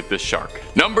do with this shark.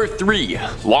 Number 3.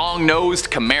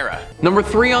 Long-nosed chimera. Number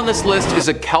 3 on this list is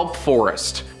a kelp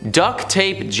forest. Duct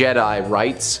Tape Jedi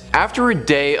writes, "After a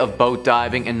day of boat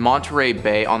diving in Monterey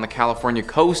Bay on the California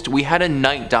coast, we had a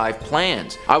night dive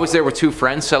planned. I was there with 2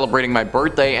 friends celebrating my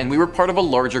birthday, and we were part of a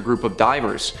larger group of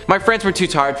divers. My friends were too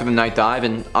tired for the night dive,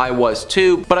 and I was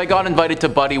too, but I got invited to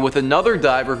buddy with another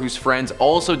diver whose friends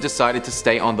also decided to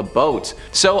stay on the boat.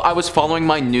 So I was following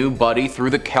my new buddy through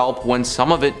the kelp when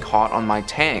some of it caught on my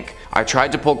tank. I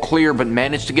tried to pull clear but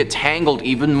managed to get tangled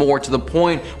even more to the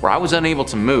point where I was unable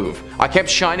to move. I kept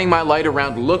shining my light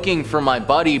around looking for my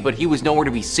buddy, but he was nowhere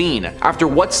to be seen. After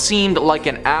what seemed like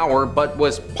an hour but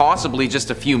was possibly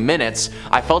just a few minutes,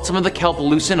 I felt some of the kelp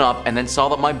loosen up and then saw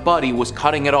that my buddy was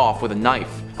cutting it off with a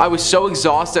knife. I was so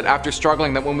exhausted after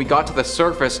struggling that when we got to the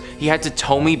surface, he had to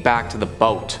tow me back to the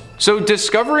boat." So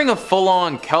discovering a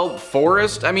full-on kelp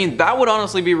forest, I mean, that would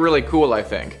honestly be really cool, I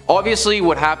think. Obviously,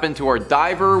 what happened to our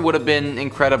diver would have been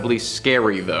incredibly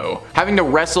scary though. Having to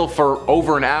wrestle for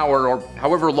over an hour or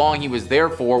however long he was there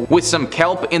for with some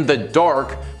kelp in the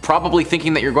dark, probably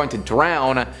thinking that you're going to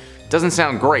drown, doesn't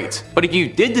sound great. But if you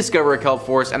did discover a kelp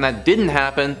forest and that didn't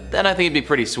happen, then I think it'd be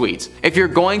pretty sweet. If you're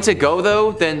going to go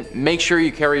though, then make sure you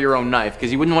carry your own knife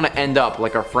because you wouldn't want to end up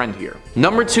like our friend here.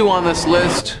 Number 2 on this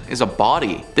list is a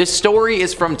body. This story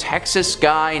is from Texas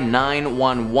Guy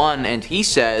 911 and he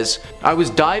says, "I was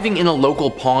diving in a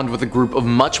local pond with a group of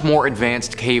much more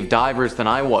advanced cave divers than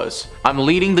I was. I'm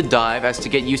leading the dive as to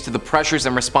get used to the pressures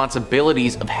and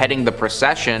responsibilities of heading the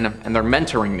procession and they're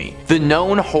mentoring me. The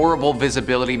known horrible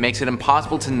visibility makes makes it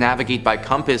impossible to navigate by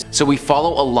compass, so we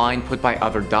follow a line put by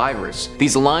other divers.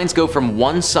 These lines go from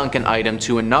one sunken item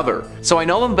to another. So I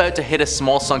know I'm about to hit a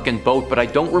small sunken boat, but I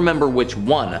don't remember which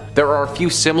one. There are a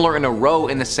few similar in a row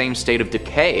in the same state of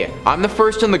decay. I'm the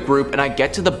first in the group and I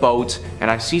get to the boat and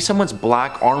I see someone's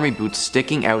black army boots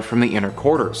sticking out from the inner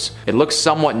quarters. It looks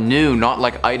somewhat new, not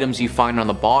like items you find on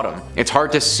the bottom. It's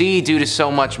hard to see due to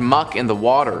so much muck in the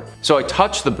water. So I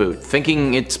touch the boot,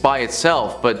 thinking it's by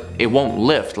itself, but it won't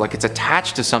lift, like it's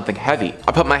attached to something heavy.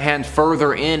 I put my hand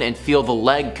further in and feel the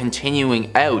leg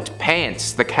continuing out,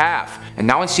 pants, the calf, and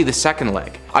now I see the second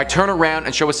leg. I turn around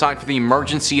and show a sign for the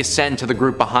emergency ascend to the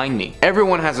group behind me.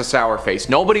 Everyone has a sour face.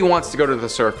 Nobody wants to go to the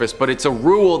surface, but it's a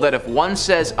rule that if one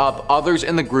says up, others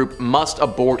in the group must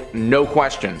abort, no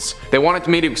questions. They wanted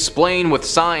me to explain with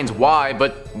signs why,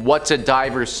 but what's a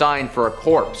diver's sign for a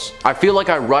corpse? I feel like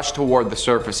I rush toward the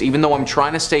surface, even though I'm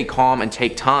trying to stay calm and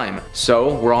take time.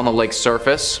 So we're on the lake's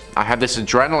surface. I have this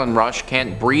adrenaline rush,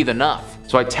 can't breathe enough.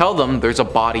 So I tell them there's a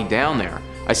body down there.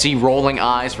 I see rolling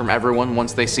eyes from everyone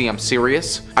once they see I'm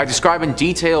serious. I describe in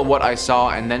detail what I saw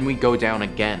and then we go down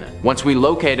again. Once we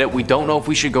locate it, we don't know if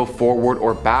we should go forward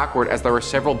or backward as there are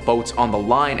several boats on the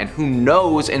line and who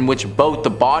knows in which boat the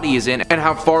body is in and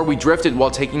how far we drifted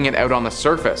while taking it out on the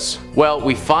surface. Well,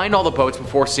 we find all the boats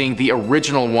before seeing the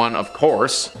original one, of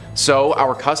course. So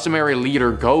our customary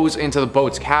leader goes into the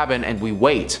boat's cabin and we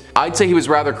wait. I'd say he was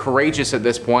rather courageous at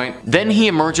this point. Then he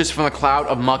emerges from the cloud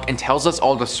of muck and tells us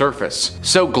all to surface.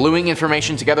 So gluing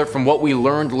information together from what we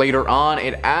learned later on,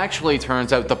 it actually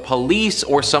turns out the police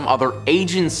or some other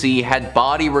agency had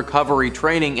body recovery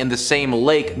training in the same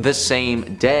lake the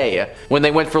same day. When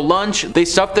they went for lunch, they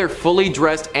stuffed their fully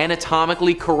dressed,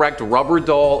 anatomically correct rubber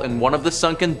doll in one of the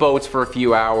sunken boats for a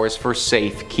few hours for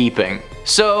safekeeping.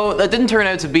 So that didn't turn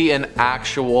out to be an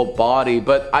actual body,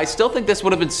 but I still think this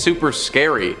would have been super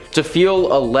scary. To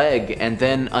feel a leg and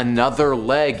then another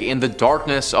leg in the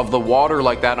darkness of the water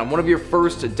like that on one of your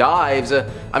first dives,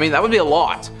 I mean that would be a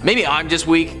lot. Maybe I'm just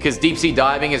weak because deep sea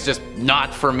diving is just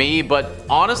not for me, but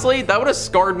honestly that would have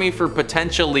scarred me for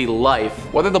potentially life,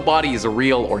 whether the body is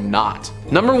real or not.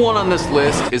 Number 1 on this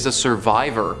list is a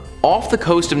survivor. Off the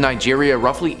coast of Nigeria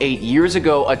roughly 8 years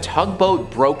ago, a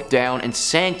tugboat broke down and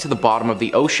sank to the bottom of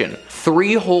the ocean.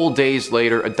 3 whole days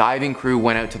later, a diving crew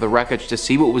went out to the wreckage to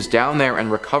see what was down there and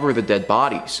recover the dead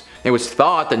bodies. It was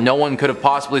thought that no one could have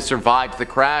possibly survived the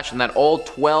crash and that all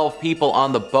 12 people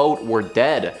on the boat were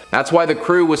dead. That's why the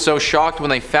crew was so shocked when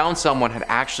they found someone had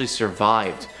actually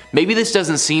survived. Maybe this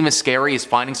doesn't seem as scary as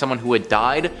finding someone who had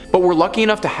died, but we're lucky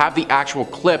enough to have the actual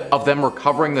clip of them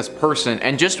recovering this person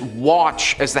and just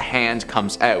watch as the hand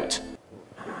comes out.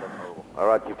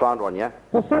 Alright, you found one, yeah?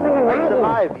 He's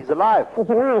alive, he's alive.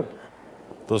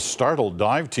 The startled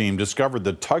dive team discovered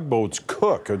the tugboat's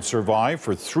cook had survived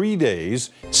for 3 days.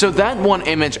 So that one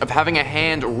image of having a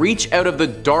hand reach out of the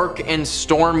dark and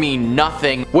stormy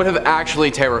nothing would have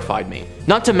actually terrified me.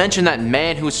 Not to mention that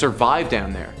man who survived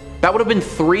down there. That would have been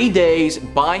 3 days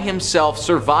by himself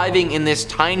surviving in this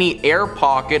tiny air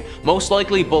pocket, most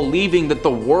likely believing that the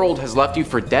world has left you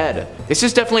for dead. This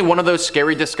is definitely one of those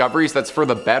scary discoveries that's for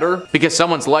the better, because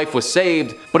someone's life was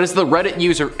saved, but as the Reddit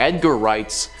user Edgar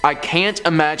writes, I can't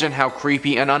imagine how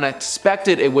creepy and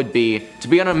unexpected it would be to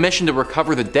be on a mission to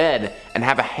recover the dead and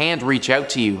have a hand reach out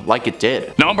to you like it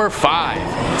did. Number 5.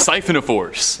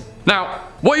 Siphonophores. Now,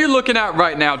 what you're looking at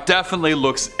right now definitely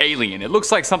looks alien. It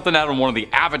looks like something out of one of the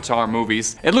Avatar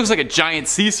movies. It looks like a giant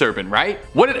sea serpent, right?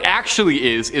 What it actually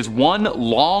is one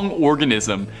long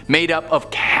organism made up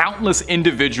of countless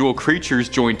individual creatures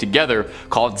joined together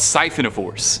called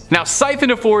siphonophores. Now,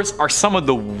 siphonophores are some of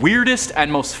the weirdest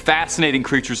and most fascinating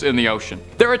creatures in the ocean.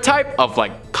 They're a type of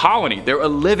colony. They're a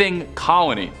living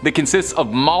colony that consists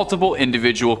of multiple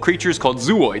individual creatures called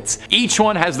zooids. Each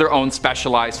one has their own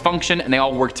specialized function and they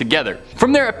all work together.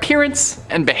 From their appearance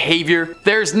and behavior,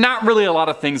 there's not really a lot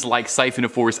of things like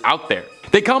siphonophores out there.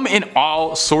 They come in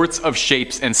all sorts of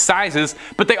shapes and sizes,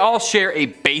 but they all share a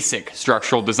basic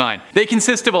structural design. They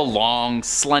consist of a long,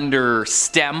 slender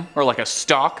stem, or like a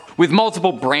stalk, with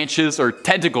multiple branches or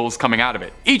tentacles coming out of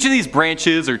it. Each of these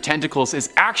branches or tentacles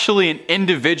is actually an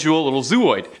individual little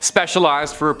zooid,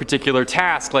 specialized for a particular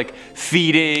task like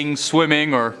feeding,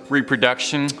 swimming, or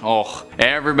reproduction. Oh,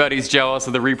 everybody's jealous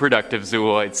of the reproductive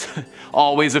zooids.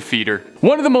 Always a feeder.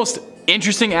 One of the most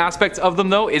Interesting aspects of them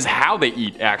though is how they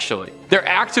eat actually. They're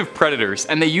active predators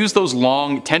and they use those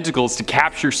long tentacles to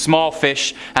capture small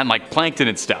fish and like plankton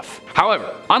and stuff.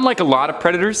 However, unlike a lot of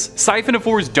predators,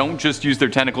 siphonophores don't just use their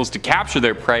tentacles to capture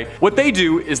their prey. What they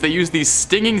do is they use these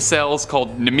stinging cells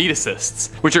called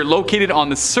nematocysts, which are located on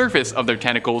the surface of their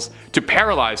tentacles to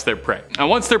paralyze their prey. And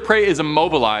once their prey is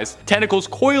immobilized, tentacles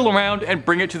coil around and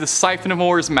bring it to the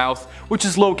siphonophore's mouth, which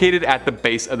is located at the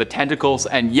base of the tentacles.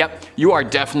 And yep, you are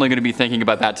definitely going to be thinking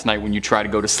about that tonight when you try to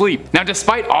go to sleep. Now,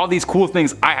 despite all these cool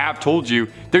things I have told you,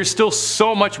 there's still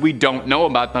so much we don't know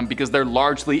about them because they're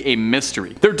largely a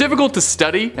mystery. They're difficult to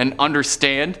study and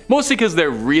understand, mostly because they're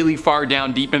really far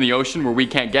down deep in the ocean where we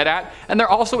can't get at, and they're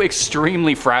also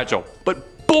extremely fragile.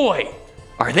 But boy,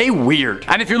 are they weird.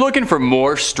 And if you're looking for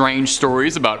more strange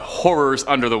stories about horrors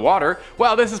under the water,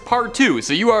 well, this is part 2,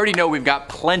 so you already know we've got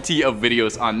plenty of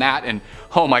videos on that. And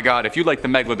oh my god, if you like the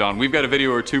Megalodon, we've got a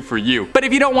video or 2 for you. But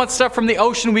if you don't want stuff from the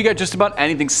ocean, we got just about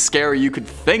anything scary you could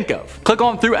think of. Click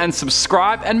on through and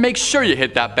subscribe, and make sure you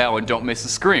hit that bell and don't miss a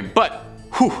scream. But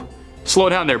whew, slow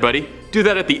down there, buddy. Do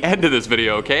that at the end of this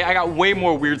video, okay? I got way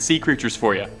more weird sea creatures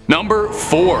for you. Number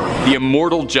 4, the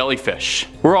immortal jellyfish.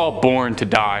 We're all born to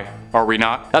die, are we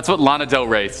not? That's what Lana Del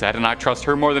Rey said, and I trust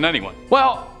her more than anyone.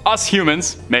 Well, us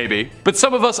humans, maybe. But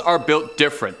some of us are built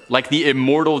different, like the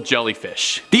immortal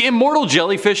jellyfish. The immortal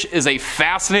jellyfish is a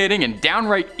fascinating and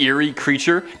downright eerie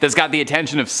creature that's got the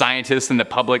attention of scientists and the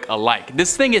public alike.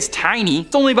 This thing is tiny,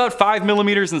 it's only about 5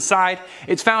 millimeters inside,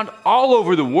 it's found all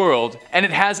over the world, and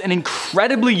it has an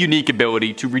incredibly unique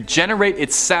ability to regenerate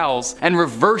its cells and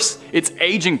reverse its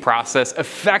aging process,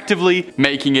 effectively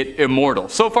making it immortal.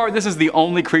 So far, this is the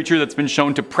only creature that's been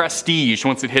shown to prestige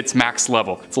once it hits max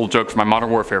level. It's a little joke for my Modern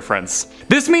Warfare friends.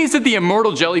 This means that the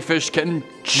immortal jellyfish can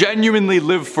genuinely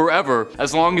live forever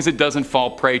as long as it doesn't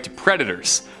fall prey to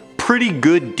predators. Pretty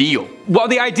good deal. While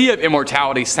the idea of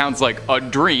immortality sounds like a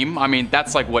dream, I mean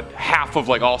that's like what half of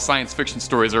like all science fiction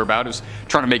stories are about, is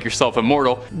trying to make yourself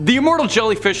immortal. The immortal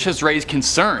jellyfish has raised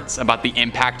concerns about the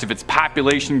impact of its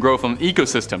population growth on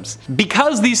ecosystems.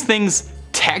 Because these things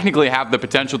technically have the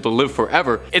potential to live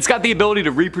forever, it's got the ability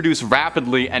to reproduce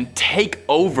rapidly and take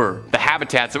over the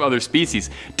habitats of other species,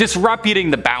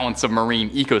 disrupting the balance of marine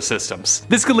ecosystems.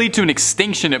 This could lead to an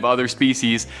extinction of other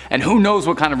species, and who knows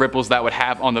what kind of ripples that would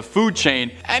have on the food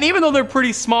chain. And even though they're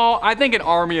pretty small, I think an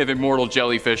army of immortal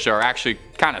jellyfish are actually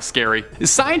kind of scary.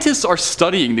 Scientists are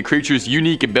studying the creature's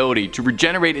unique ability to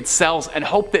regenerate its cells and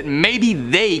hope that maybe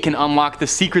they can unlock the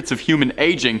secrets of human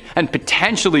aging and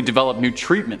potentially develop new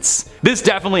treatments. This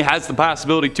definitely has the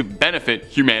possibility to benefit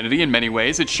humanity in many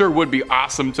ways. It sure would be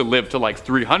awesome to live to like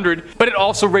 300, but it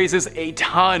also raises a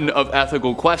ton of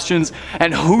ethical questions,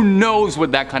 and who knows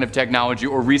what that kind of technology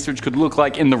or research could look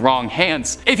like in the wrong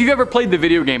hands. If you've ever played the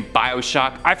video game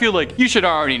BioShock, I feel like you should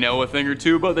already know a thing or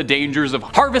two about the dangers of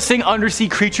harvesting undersea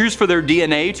creatures for their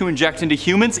DNA to inject into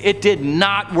humans. It did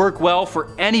not work well for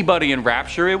anybody in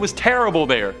Rapture. It was terrible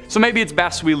there. So maybe it's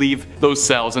best we leave those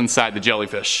cells inside the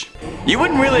jellyfish. You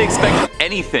wouldn't really expect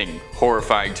anything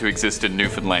horrifying to exist in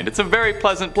Newfoundland. It's a very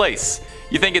pleasant place.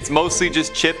 You think it's mostly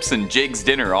just chips and Jig's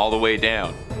dinner all the way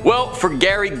down. Well, for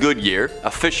Gary Goodyear,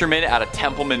 a fisherman out of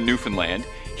Templeman, Newfoundland,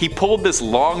 he pulled this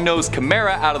long-nosed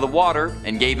chimera out of the water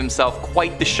and gave himself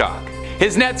quite the shock.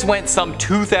 His nets went some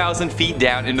 2,000 feet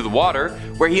down into the water,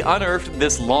 where he unearthed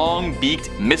this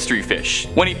long-beaked mystery fish.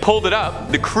 When he pulled it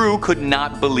up, the crew could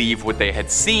not believe what they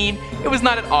had seen. It was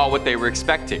not at all what they were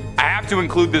expecting. I have to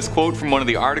include this quote from one of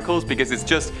the articles because it's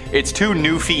too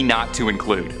newfie not to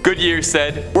include. Goodyear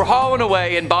said, "We're hauling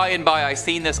away and by I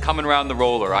seen this coming around the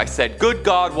roller. I said, good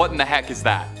God, what in the heck is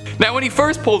that?" Now when he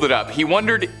first pulled it up, he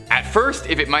wondered at first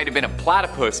if it might have been a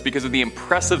platypus because of the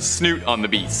impressive snoot on the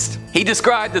beast. He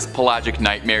described this pelagic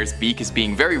nightmare's beak as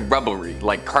being very rubbery,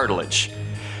 like cartilage.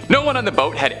 No one on the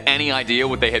boat had any idea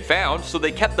what they had found, so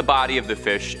they kept the body of the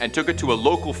fish and took it to a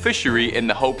local fishery in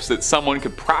the hopes that someone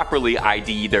could properly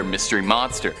ID their mystery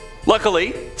monster.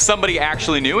 Luckily, somebody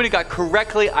actually knew, and it got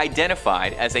correctly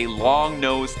identified as a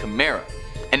long-nosed chimera,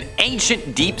 an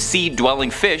ancient deep-sea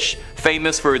dwelling fish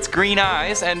famous for its green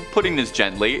eyes and, putting this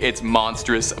gently, its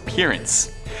monstrous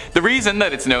appearance. The reason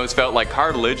that its nose felt like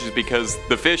cartilage is because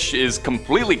the fish is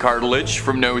completely cartilage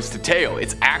from nose to tail.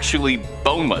 It's actually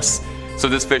boneless. So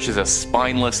this fish is a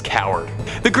spineless coward.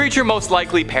 The creature most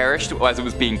likely perished as it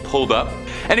was being pulled up.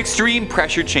 An extreme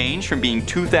pressure change from being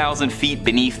 2,000 feet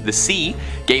beneath the sea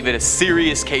gave it a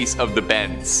serious case of the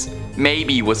bends.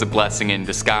 Maybe was a blessing in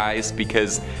disguise,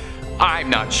 because I'm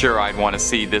not sure I'd want to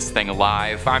see this thing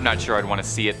alive. I'm not sure I'd want to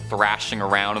see it thrashing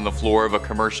around on the floor of a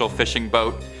commercial fishing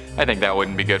boat. I think that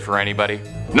wouldn't be good for anybody.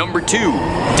 Number 2,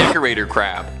 decorator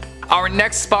crab. Our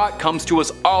next spot comes to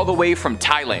us all the way from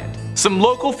Thailand. Some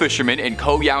local fishermen in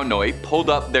Koh Yao Noi pulled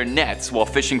up their nets while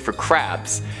fishing for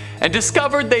crabs and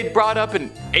discovered they'd brought up an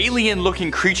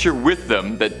alien-looking creature with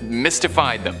them that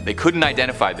mystified them. They couldn't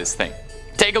identify this thing.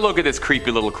 Take a look at this creepy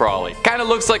little crawly. Kinda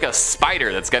looks like a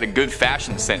spider that's got a good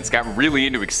fashion sense, got really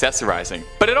into accessorizing.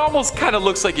 But it almost kinda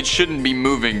looks like it shouldn't be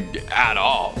moving at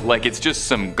all. Like it's just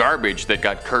some garbage that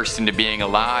got cursed into being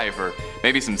alive, or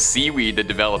maybe some seaweed that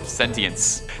developed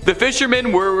sentience. The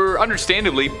fishermen were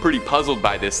understandably pretty puzzled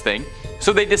by this thing,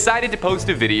 so they decided to post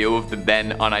a video of the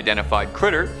then unidentified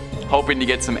critter, hoping to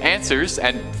get some answers,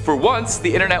 and for once,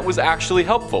 the internet was actually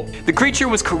helpful. The creature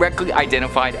was correctly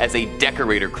identified as a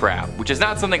decorator crab, which is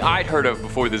not something I'd heard of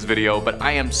before this video, but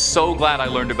I am so glad I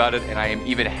learned about it, and I am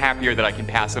even happier that I can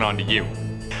pass it on to you.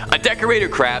 A decorator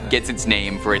crab gets its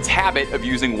name for its habit of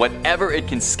using whatever it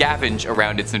can scavenge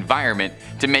around its environment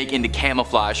to make into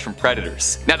camouflage from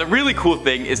predators. Now the really cool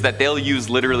thing is that they'll use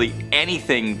literally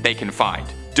anything they can find.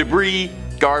 Debris,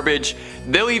 garbage,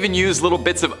 they'll even use little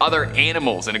bits of other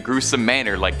animals in a gruesome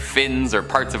manner like fins or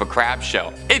parts of a crab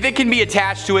shell. If it can be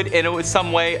attached to it in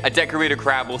some way, a decorator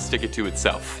crab will stick it to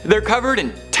itself. They're covered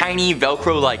in tiny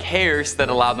Velcro-like hairs that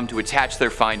allow them to attach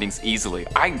their findings easily.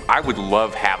 I would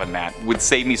love having that. It would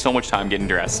save me so much time getting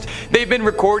dressed. They've been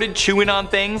recorded chewing on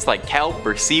things like kelp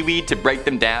or seaweed to break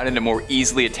them down into more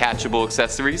easily attachable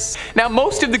accessories. Now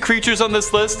most of the creatures on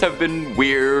this list have been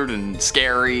weird and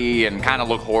scary and kind of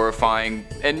look horrifying,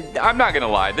 and I'm not gonna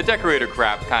lie, the decorator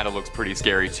crab kind of looks pretty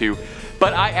scary too,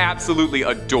 but I absolutely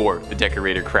adore the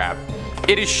decorator crab.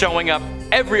 It is showing up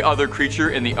every other creature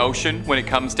in the ocean when it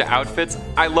comes to outfits.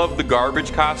 I love the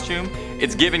garbage costume.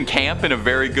 It's given camp in a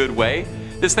very good way.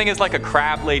 This thing is like a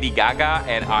crab Lady Gaga,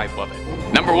 and I love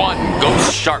it. Number 1,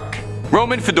 Ghost Shark.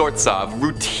 Roman Fedortsov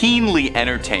routinely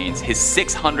entertains his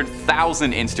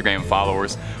 600,000 Instagram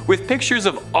followers with pictures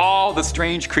of all the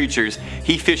strange creatures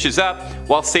he fishes up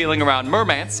while sailing around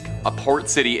Murmansk, a port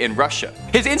city in Russia.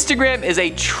 His Instagram is a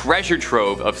treasure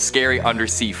trove of scary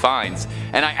undersea finds,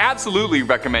 and I absolutely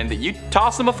recommend that you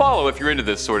toss him a follow if you're into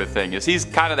this sort of thing, as he's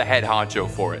kind of the head honcho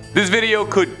for it. This video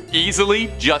could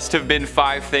easily just have been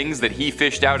 5 things that he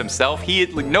fished out himself.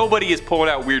 Nobody is pulling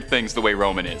out weird things the way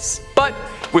Roman is. But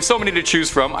with so many to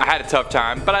choose from, I had a tough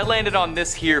time, but I landed on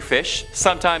this here fish,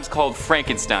 sometimes called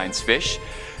Frankenstein's fish,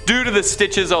 due to the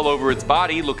stitches all over its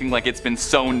body looking like it's been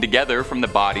sewn together from the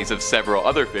bodies of several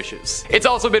other fishes. It's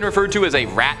also been referred to as a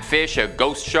ratfish, a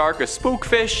ghost shark, a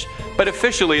spookfish, but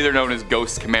officially they're known as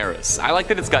ghost chimeras. I like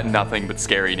that it's got nothing but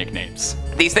scary nicknames.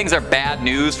 These things are bad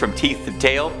news from teeth to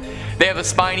tail. They have a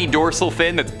spiny dorsal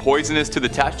fin that's poisonous to the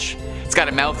touch. It's got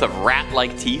a mouth of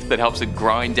rat-like teeth that helps it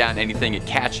grind down anything it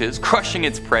catches, crushing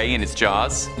its prey in its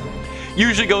jaws.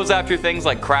 Usually goes after things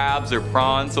like crabs or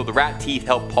prawns, so the rat teeth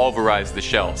help pulverize the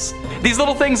shells. These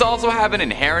little things also have an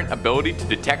inherent ability to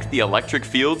detect the electric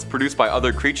fields produced by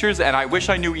other creatures, and I wish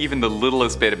I knew even the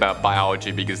littlest bit about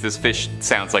biology because this fish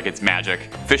sounds like it's magic.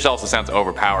 Fish also sounds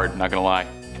overpowered, not gonna lie.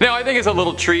 Now I think as a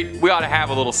little treat, we ought to have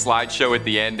a little slideshow at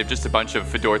the end of just a bunch of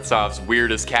Fedortsov's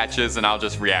weirdest catches, and I'll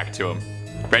just react to them.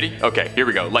 Ready? Okay, here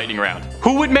we go, lightning round.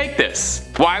 Who would make this?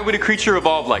 Why would a creature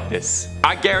evolve like this?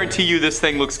 I guarantee you this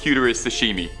thing looks cuter as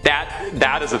sashimi.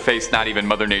 That is a face not even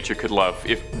Mother Nature could love,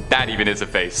 if that even is a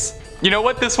face. You know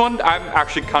what, this one I'm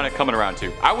actually kind of coming around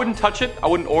to. I wouldn't touch it, I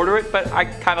wouldn't order it, but I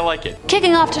kind of like it.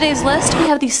 Kicking off today's list, we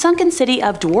have the sunken city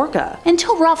of Dwarka.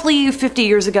 Until roughly 50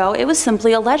 years ago, it was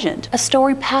simply a legend, a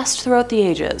story passed throughout the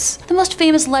ages. The most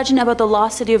famous legend about the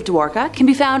lost city of Dwarka can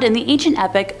be found in the ancient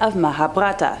epic of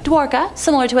Mahabharata. Dwarka,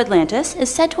 similar to Atlantis,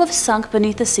 is said to have sunk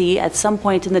beneath the sea at some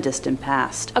point in the distant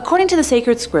past. According to the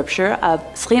sacred scripture of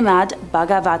Srimad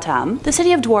Bhagavatam, the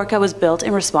city of Dwarka was built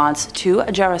in response to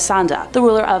Jarasandha, the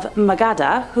ruler of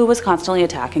Magadha, who was constantly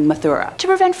attacking Mathura. To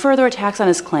prevent further attacks on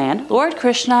his clan, Lord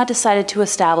Krishna decided to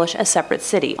establish a separate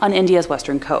city on India's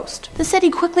western coast. The city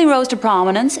quickly rose to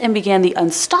prominence and began the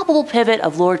unstoppable pivot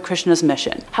of Lord Krishna's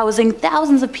mission, housing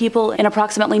thousands of people in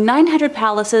approximately 900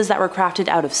 palaces that were crafted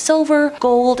out of silver,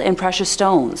 gold, and precious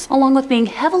stones, along with being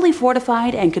heavily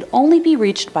fortified and could only be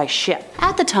reached by ship.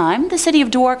 At the time, the city of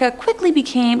Dwarka quickly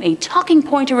became a talking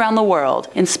point around the world,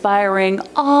 inspiring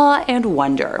awe and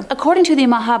wonder. According to the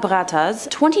Mahabharata's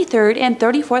 23rd and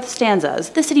 34th stanzas,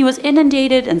 the city was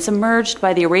inundated and submerged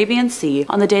by the Arabian Sea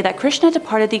on the day that Krishna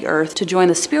departed the earth to join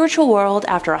the spiritual world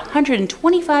after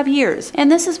 125 years,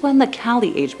 and this is when the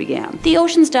Kali Age began. The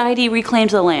ocean's deity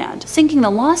reclaimed the land, sinking the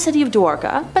lost city of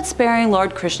Dwarka, but sparing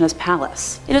Lord Krishna's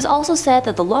palace. It is also said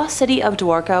that the lost city of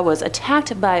Dwarka was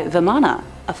attacked by Vimana,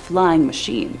 a flying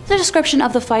machine. The description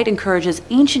of the fight encourages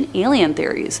ancient alien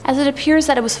theories, as it appears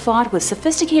that it was fought with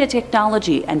sophisticated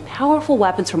technology and powerful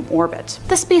weapons from orbit.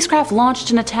 The spacecraft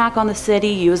launched an attack on the city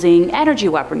using energy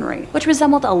weaponry, which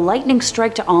resembled a lightning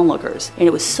strike to onlookers, and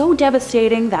it was so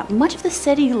devastating that much of the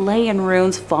city lay in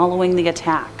ruins following the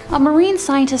attack. A marine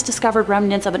scientist discovered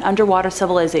remnants of an underwater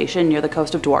civilization near the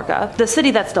coast of Dwarka, the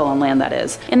city that's still on land that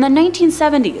is, in the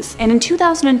 1970s, and in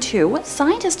 2002,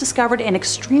 scientists discovered an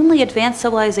extremely advanced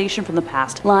civilization from the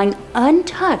past lying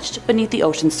untouched beneath the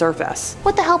ocean's surface.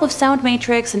 With the help of sound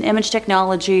matrix and image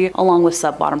technology, along with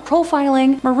sub-bottom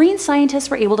profiling, marine scientists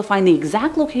were able to find the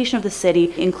exact location of the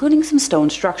city, including some stone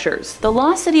structures. The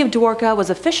lost city of Dwarka was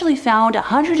officially found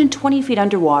 120 feet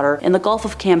underwater in the Gulf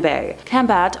of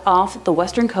Kambat off the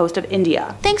western coast of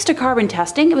India. Thanks to carbon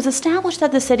testing, it was established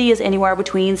that the city is anywhere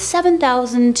between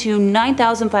 7,000 to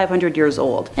 9,500 years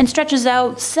old and stretches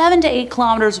out 7 to 8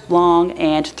 kilometers long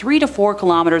and 3 to 4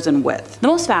 kilometers in width. The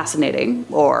most fascinating,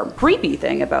 or creepy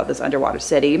thing about this underwater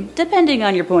city, depending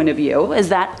on your point of view, is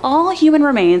that all human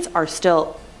remains are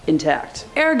still intact.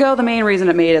 Ergo, the main reason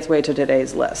it made its way to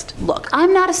today's list. Look,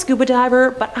 I'm not a scuba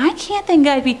diver, but I can't think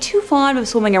I'd be too fond of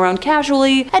swimming around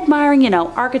casually, admiring,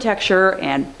 architecture,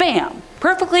 and bam!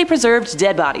 Perfectly preserved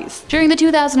dead bodies. During the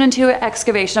 2002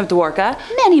 excavation of Dwarka,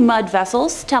 many mud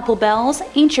vessels, temple bells,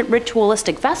 ancient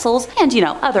ritualistic vessels, and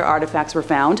other artifacts were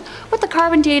found, with the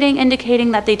carbon dating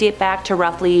indicating that they date back to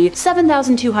roughly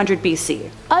 7,200 BC,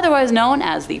 otherwise known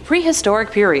as the prehistoric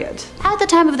period. At the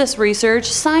time of this research,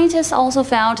 scientists also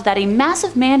found that a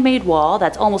massive man-made wall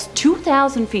that's almost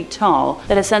 2,000 feet tall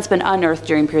that has since been unearthed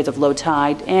during periods of low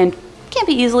tide and can't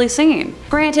be easily seen.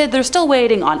 Granted, they're still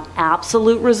waiting on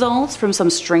absolute results from some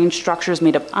strange structures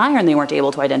made of iron they weren't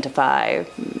able to identify.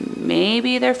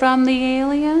 Maybe they're from the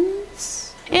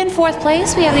aliens? In fourth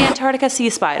place, we have the Antarctica sea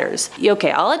spiders.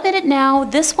 Okay, I'll admit it now,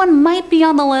 this one might be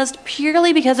on the list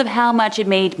purely because of how much it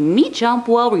made me jump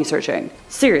while researching.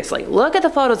 Seriously, look at the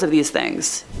photos of these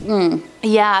things.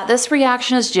 Yeah, this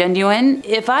reaction is genuine.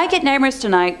 If I get nightmares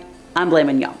tonight, I'm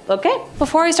blaming y'all, okay?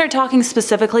 Before I start talking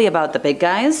specifically about the big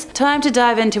guys, time to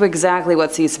dive into exactly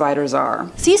what sea spiders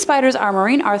are. Sea spiders are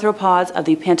marine arthropods of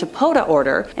the Pentapoda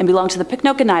order and belong to the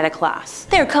Pycnogonida class.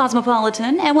 They're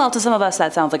cosmopolitan, and well, to some of us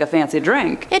that sounds like a fancy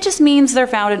drink. It just means they're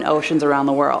found in oceans around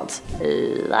the world.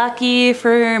 Lucky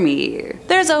for me.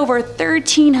 There's over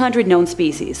 1,300 known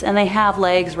species, and they have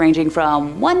legs ranging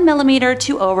from 1 millimeter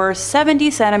to over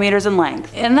 70 centimeters in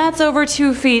length, and that's over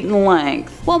 2 feet in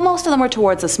length. While most of them are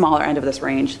towards the smaller end of this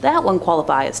range, that one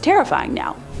qualify as terrifying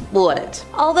now. Would it?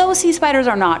 Although sea spiders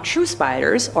are not true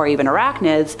spiders, or even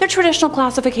arachnids, their traditional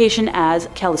classification as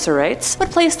chelicerates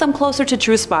would place them closer to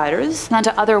true spiders than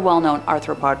to other well-known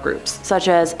arthropod groups, such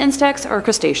as insects or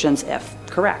crustaceans if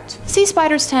correct. Sea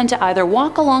spiders tend to either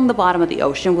walk along the bottom of the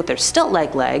ocean with their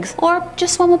stilt-like legs, or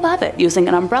just swim above it using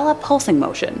an umbrella pulsing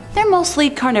motion. They're mostly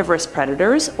carnivorous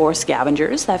predators or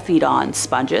scavengers that feed on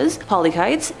sponges,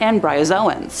 polychaetes, and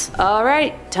bryozoans.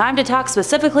 Alright, time to talk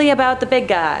specifically about the big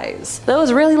guys.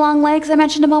 Those really long legs I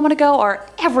mentioned a moment ago are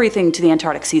everything to the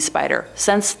Antarctic sea spider,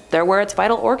 since they're where its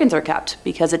vital organs are kept,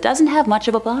 because it doesn't have much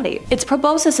of a body. Its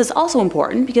proboscis is also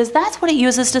important because that's what it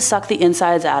uses to suck the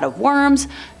insides out of worms,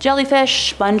 jellyfish,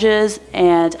 sponges,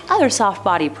 and other soft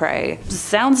body prey.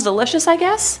 Sounds delicious, I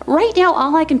guess? Right now,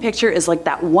 all I can picture is like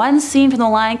that one scene from The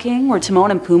Lion King where Timon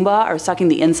and Pumbaa are sucking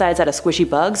the insides out of squishy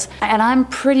bugs, and I'm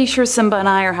pretty sure Simba and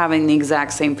I are having the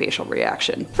exact same facial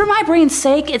reaction. For my brain's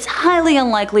sake, it's highly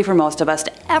unlikely for most of us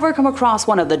to ever come across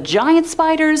one of the giant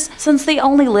spiders, since they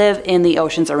only live in the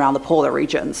oceans around the polar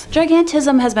regions.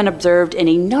 Gigantism has been observed in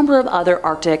a number of other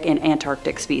Arctic and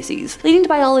Antarctic species, leading to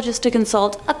biologists to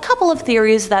consult a couple of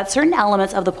theories that certain elements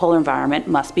of the polar environment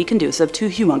must be conducive to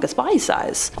humongous body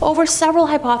size. Over several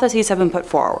hypotheses have been put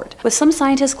forward, with some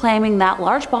scientists claiming that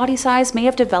large body size may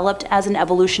have developed as an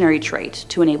evolutionary trait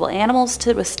to enable animals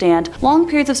to withstand long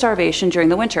periods of starvation during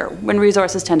the winter, when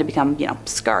resources tend to become,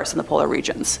 scarce in the polar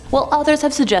regions. While others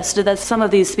have suggested that some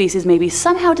of these species may be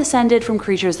somehow descended from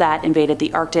creatures that invaded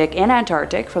the Arctic and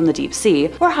Antarctic from the deep sea,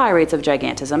 where high rates of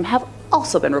gigantism have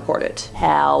also been recorded.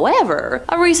 However,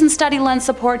 a recent study lends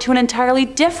support to an entirely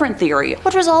different theory,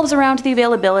 which revolves around the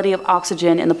availability of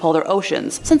oxygen in the polar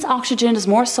oceans, since oxygen is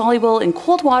more soluble in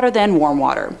cold water than warm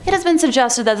water. It has been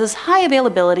suggested that this high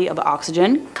availability of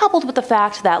oxygen, coupled with the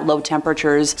fact that low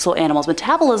temperatures slow animals'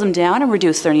 metabolism down and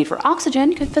reduce their need for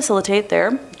oxygen, could facilitate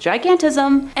their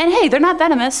gigantism. And hey, they're not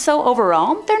venomous, so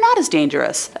overall, they're not as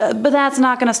dangerous. But that's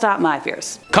not gonna stop my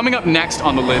fears. Coming up next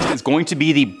on the list is going to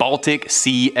be the Baltic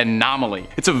Sea anomaly. anomaly.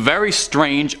 It's a very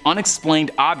strange,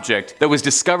 unexplained object that was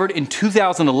discovered in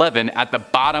 2011 at the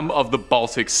bottom of the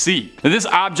Baltic Sea. Now, this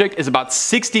object is about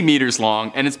 60 meters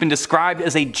long, and it's been described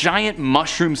as a giant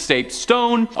mushroom-shaped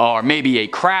stone, or maybe a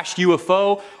crashed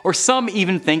UFO, or some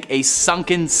even think a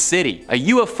sunken city. A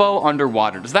UFO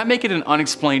underwater. Does that make it an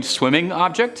unexplained swimming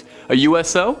object? A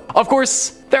USO? Of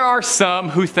course, there are some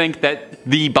who think that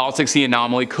the Baltic Sea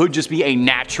anomaly could just be a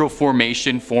natural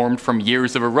formation formed from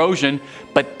years of erosion,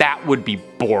 but that would be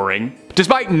boring.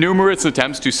 Despite numerous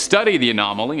attempts to study the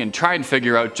anomaly and try and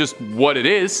figure out just what it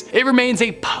is, it remains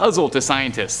a puzzle to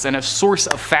scientists and a source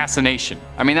of fascination.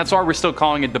 I mean, that's why we're still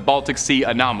calling it the Baltic Sea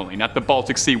anomaly, not the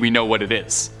Baltic Sea we know what it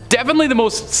is. Definitely the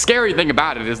most scary thing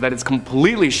about it is that it's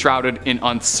completely shrouded in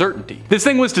uncertainty. This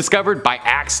thing was discovered by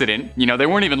accident. You know, they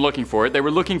weren't even looking for it. They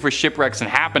were looking for shipwrecks and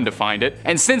happened to find it.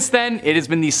 And since then, it has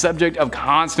been the subject of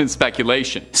constant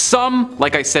speculation. Some,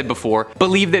 like I said before,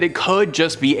 believe that it could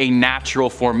just be a natural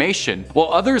formation,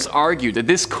 while others argue that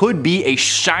this could be a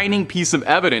shining piece of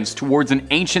evidence towards an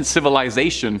ancient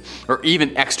civilization or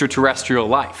even extraterrestrial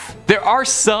life. There are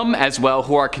some as well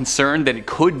who are concerned that it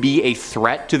could be a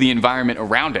threat to the environment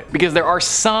around it, because there are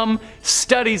some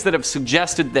studies that have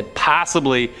suggested that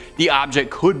possibly the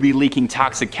object could be leaking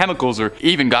toxic chemicals or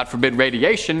even, God forbid,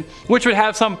 radiation, which would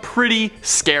have some pretty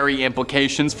scary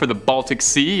implications for the Baltic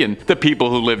Sea and the people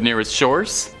who live near its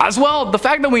shores. As well, the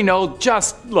fact that we know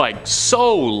just like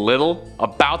so little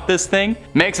about this thing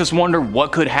makes us wonder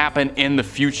what could happen in the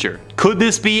future. Could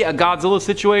this be a Godzilla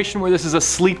situation where this is a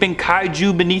sleeping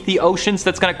kaiju beneath the oceans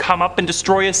that's gonna come up and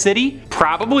destroy a city?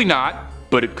 Probably not,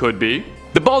 but it could be.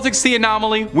 The Baltic Sea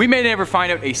anomaly, we may never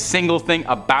find out a single thing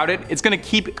about it. It's gonna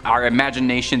keep our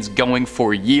imaginations going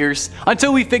for years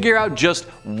until we figure out just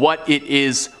what it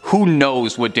is. Who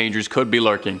knows what dangers could be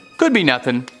lurking? Could be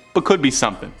nothing, but could be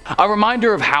something. A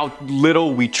reminder of how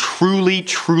little we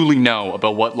truly know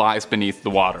about what lies beneath the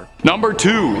water. Number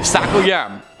 2,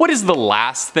 Sakoyam. What is the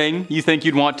last thing you think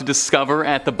you'd want to discover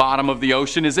at the bottom of the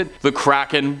ocean? Is it the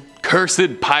Kraken?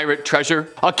 Cursed pirate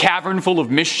treasure? A cavern full of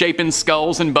misshapen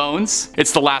skulls and bones?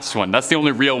 It's the last one. That's the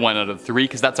only real one out of 3,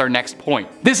 because that's our next point.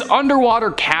 This underwater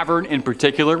cavern in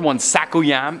particular, one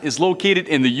Sakoyam, is located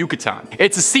in the Yucatan.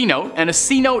 It's a cenote, and a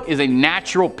cenote is a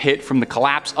natural pit from the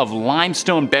collapse of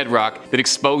limestone bedrock that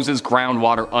exposes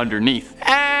groundwater underneath.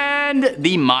 And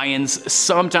the Mayans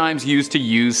sometimes used to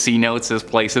use cenotes as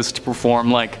places to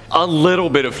perform like a little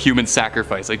bit of human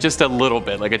sacrifice, like just a little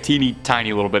bit, like a teeny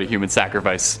tiny little bit of human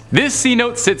sacrifice. This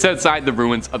cenote sits outside the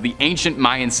ruins of the ancient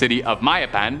Mayan city of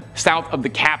Mayapan, south of the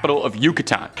capital of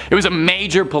Yucatan. It was a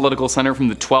major political center from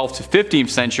the 12th to 15th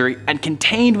century and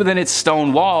contained within its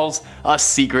stone walls a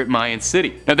secret Mayan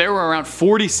city. Now, there were around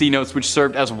 40 cenotes which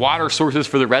served as water sources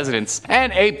for the residents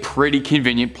and a pretty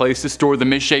convenient place to store the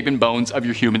misshapen bones of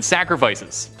your human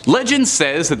sacrifices. Legend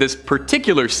says that this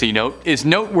particular cenote is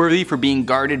noteworthy for being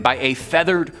guarded by a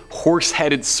feathered,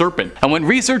 horse-headed serpent. And when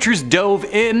researchers dove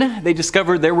in, they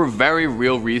discovered there were very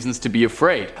real reasons to be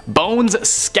afraid. Bones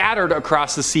scattered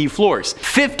across the sea floors.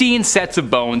 15 sets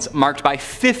of bones marked by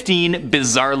 15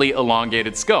 bizarrely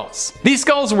elongated skulls. These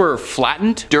skulls were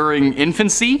flattened during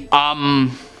infancy.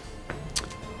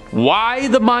 Why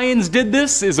the Mayans did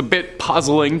this is a bit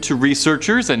puzzling to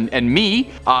researchers and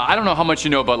me. I don't know how much you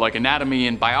know about like anatomy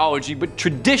and biology, but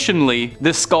traditionally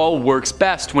the skull works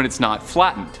best when it's not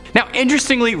flattened. Now,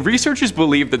 interestingly, researchers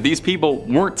believe that these people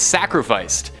weren't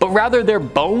sacrificed, but rather their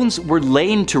bones were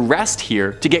laid to rest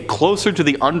here to get closer to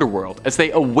the underworld as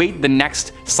they await the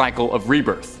next cycle of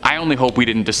rebirth. I only hope we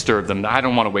didn't disturb them. I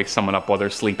don't want to wake someone up while they're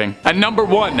sleeping. And number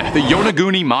 1, the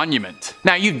Yonaguni Monument.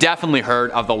 Now, you've definitely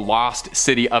heard of the lost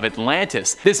city of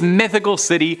Atlantis, this mythical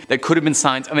city that could have been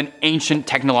signs of an ancient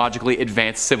technologically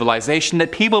advanced civilization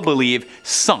that people believe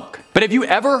sunk. But have you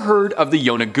ever heard of the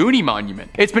Yonaguni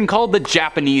Monument? It's been called the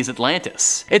Japanese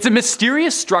Atlantis. It's a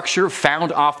mysterious structure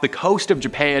found off the coast of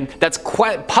Japan that's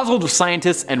puzzled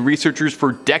scientists and researchers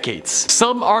for decades.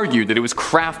 Some argue that it was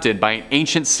crafted by an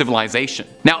ancient civilization.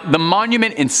 Now, the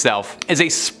monument itself is a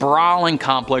sprawling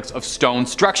complex of stone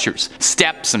structures,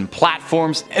 steps and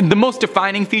platforms, and the most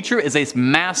defining feature is a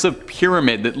massive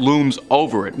pyramid that looms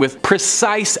over it with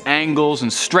precise angles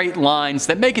and straight lines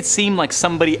that make it seem like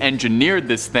somebody engineered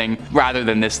this thing rather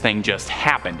than this thing just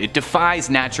happened. It defies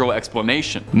natural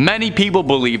explanation. Many people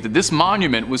believe that this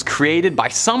monument was created by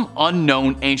some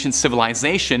unknown ancient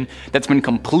civilization that's been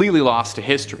completely lost to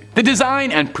history. The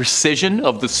design and precision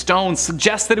of the stone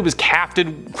suggests that it was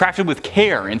crafted with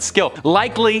care and skill,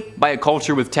 likely by a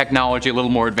culture with technology a little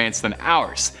more advanced than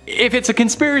ours. If it's a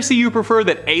conspiracy you prefer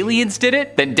that aliens did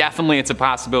it, then definitely it's a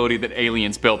possibility that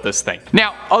aliens built this thing.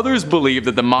 Now, others believe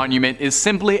that the monument is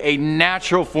simply a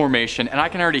natural formation, and I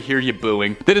can already hear hear you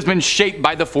booing, that has been shaped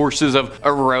by the forces of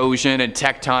erosion and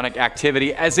tectonic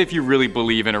activity, as if you really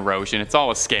believe in erosion. It's all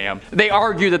a scam. They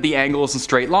argue that the angles and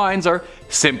straight lines are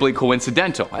simply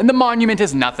coincidental, and the monument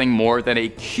is nothing more than a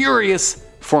curious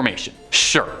formation.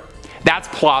 Sure, that's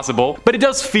plausible, but it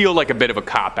does feel like a bit of a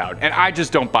cop-out, and I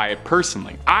just don't buy it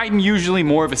personally. I'm usually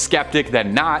more of a skeptic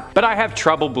than not, but I have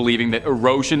trouble believing that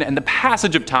erosion and the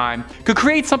passage of time could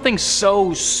create something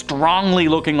so strongly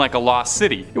looking like a lost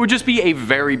city. It would just be a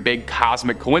very big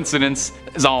cosmic coincidence,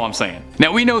 is all I'm saying.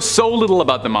 Now, we know so little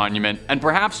about the monument, and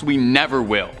perhaps we never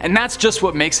will, and that's just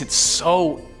what makes it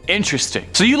so interesting.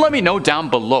 So you let me know down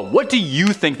below, what do you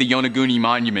think the Yonaguni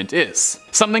Monument is?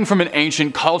 Something from an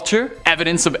ancient culture?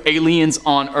 Evidence of aliens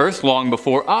on Earth long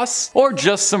before us? Or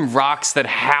just some rocks that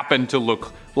happen to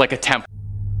look like a temple?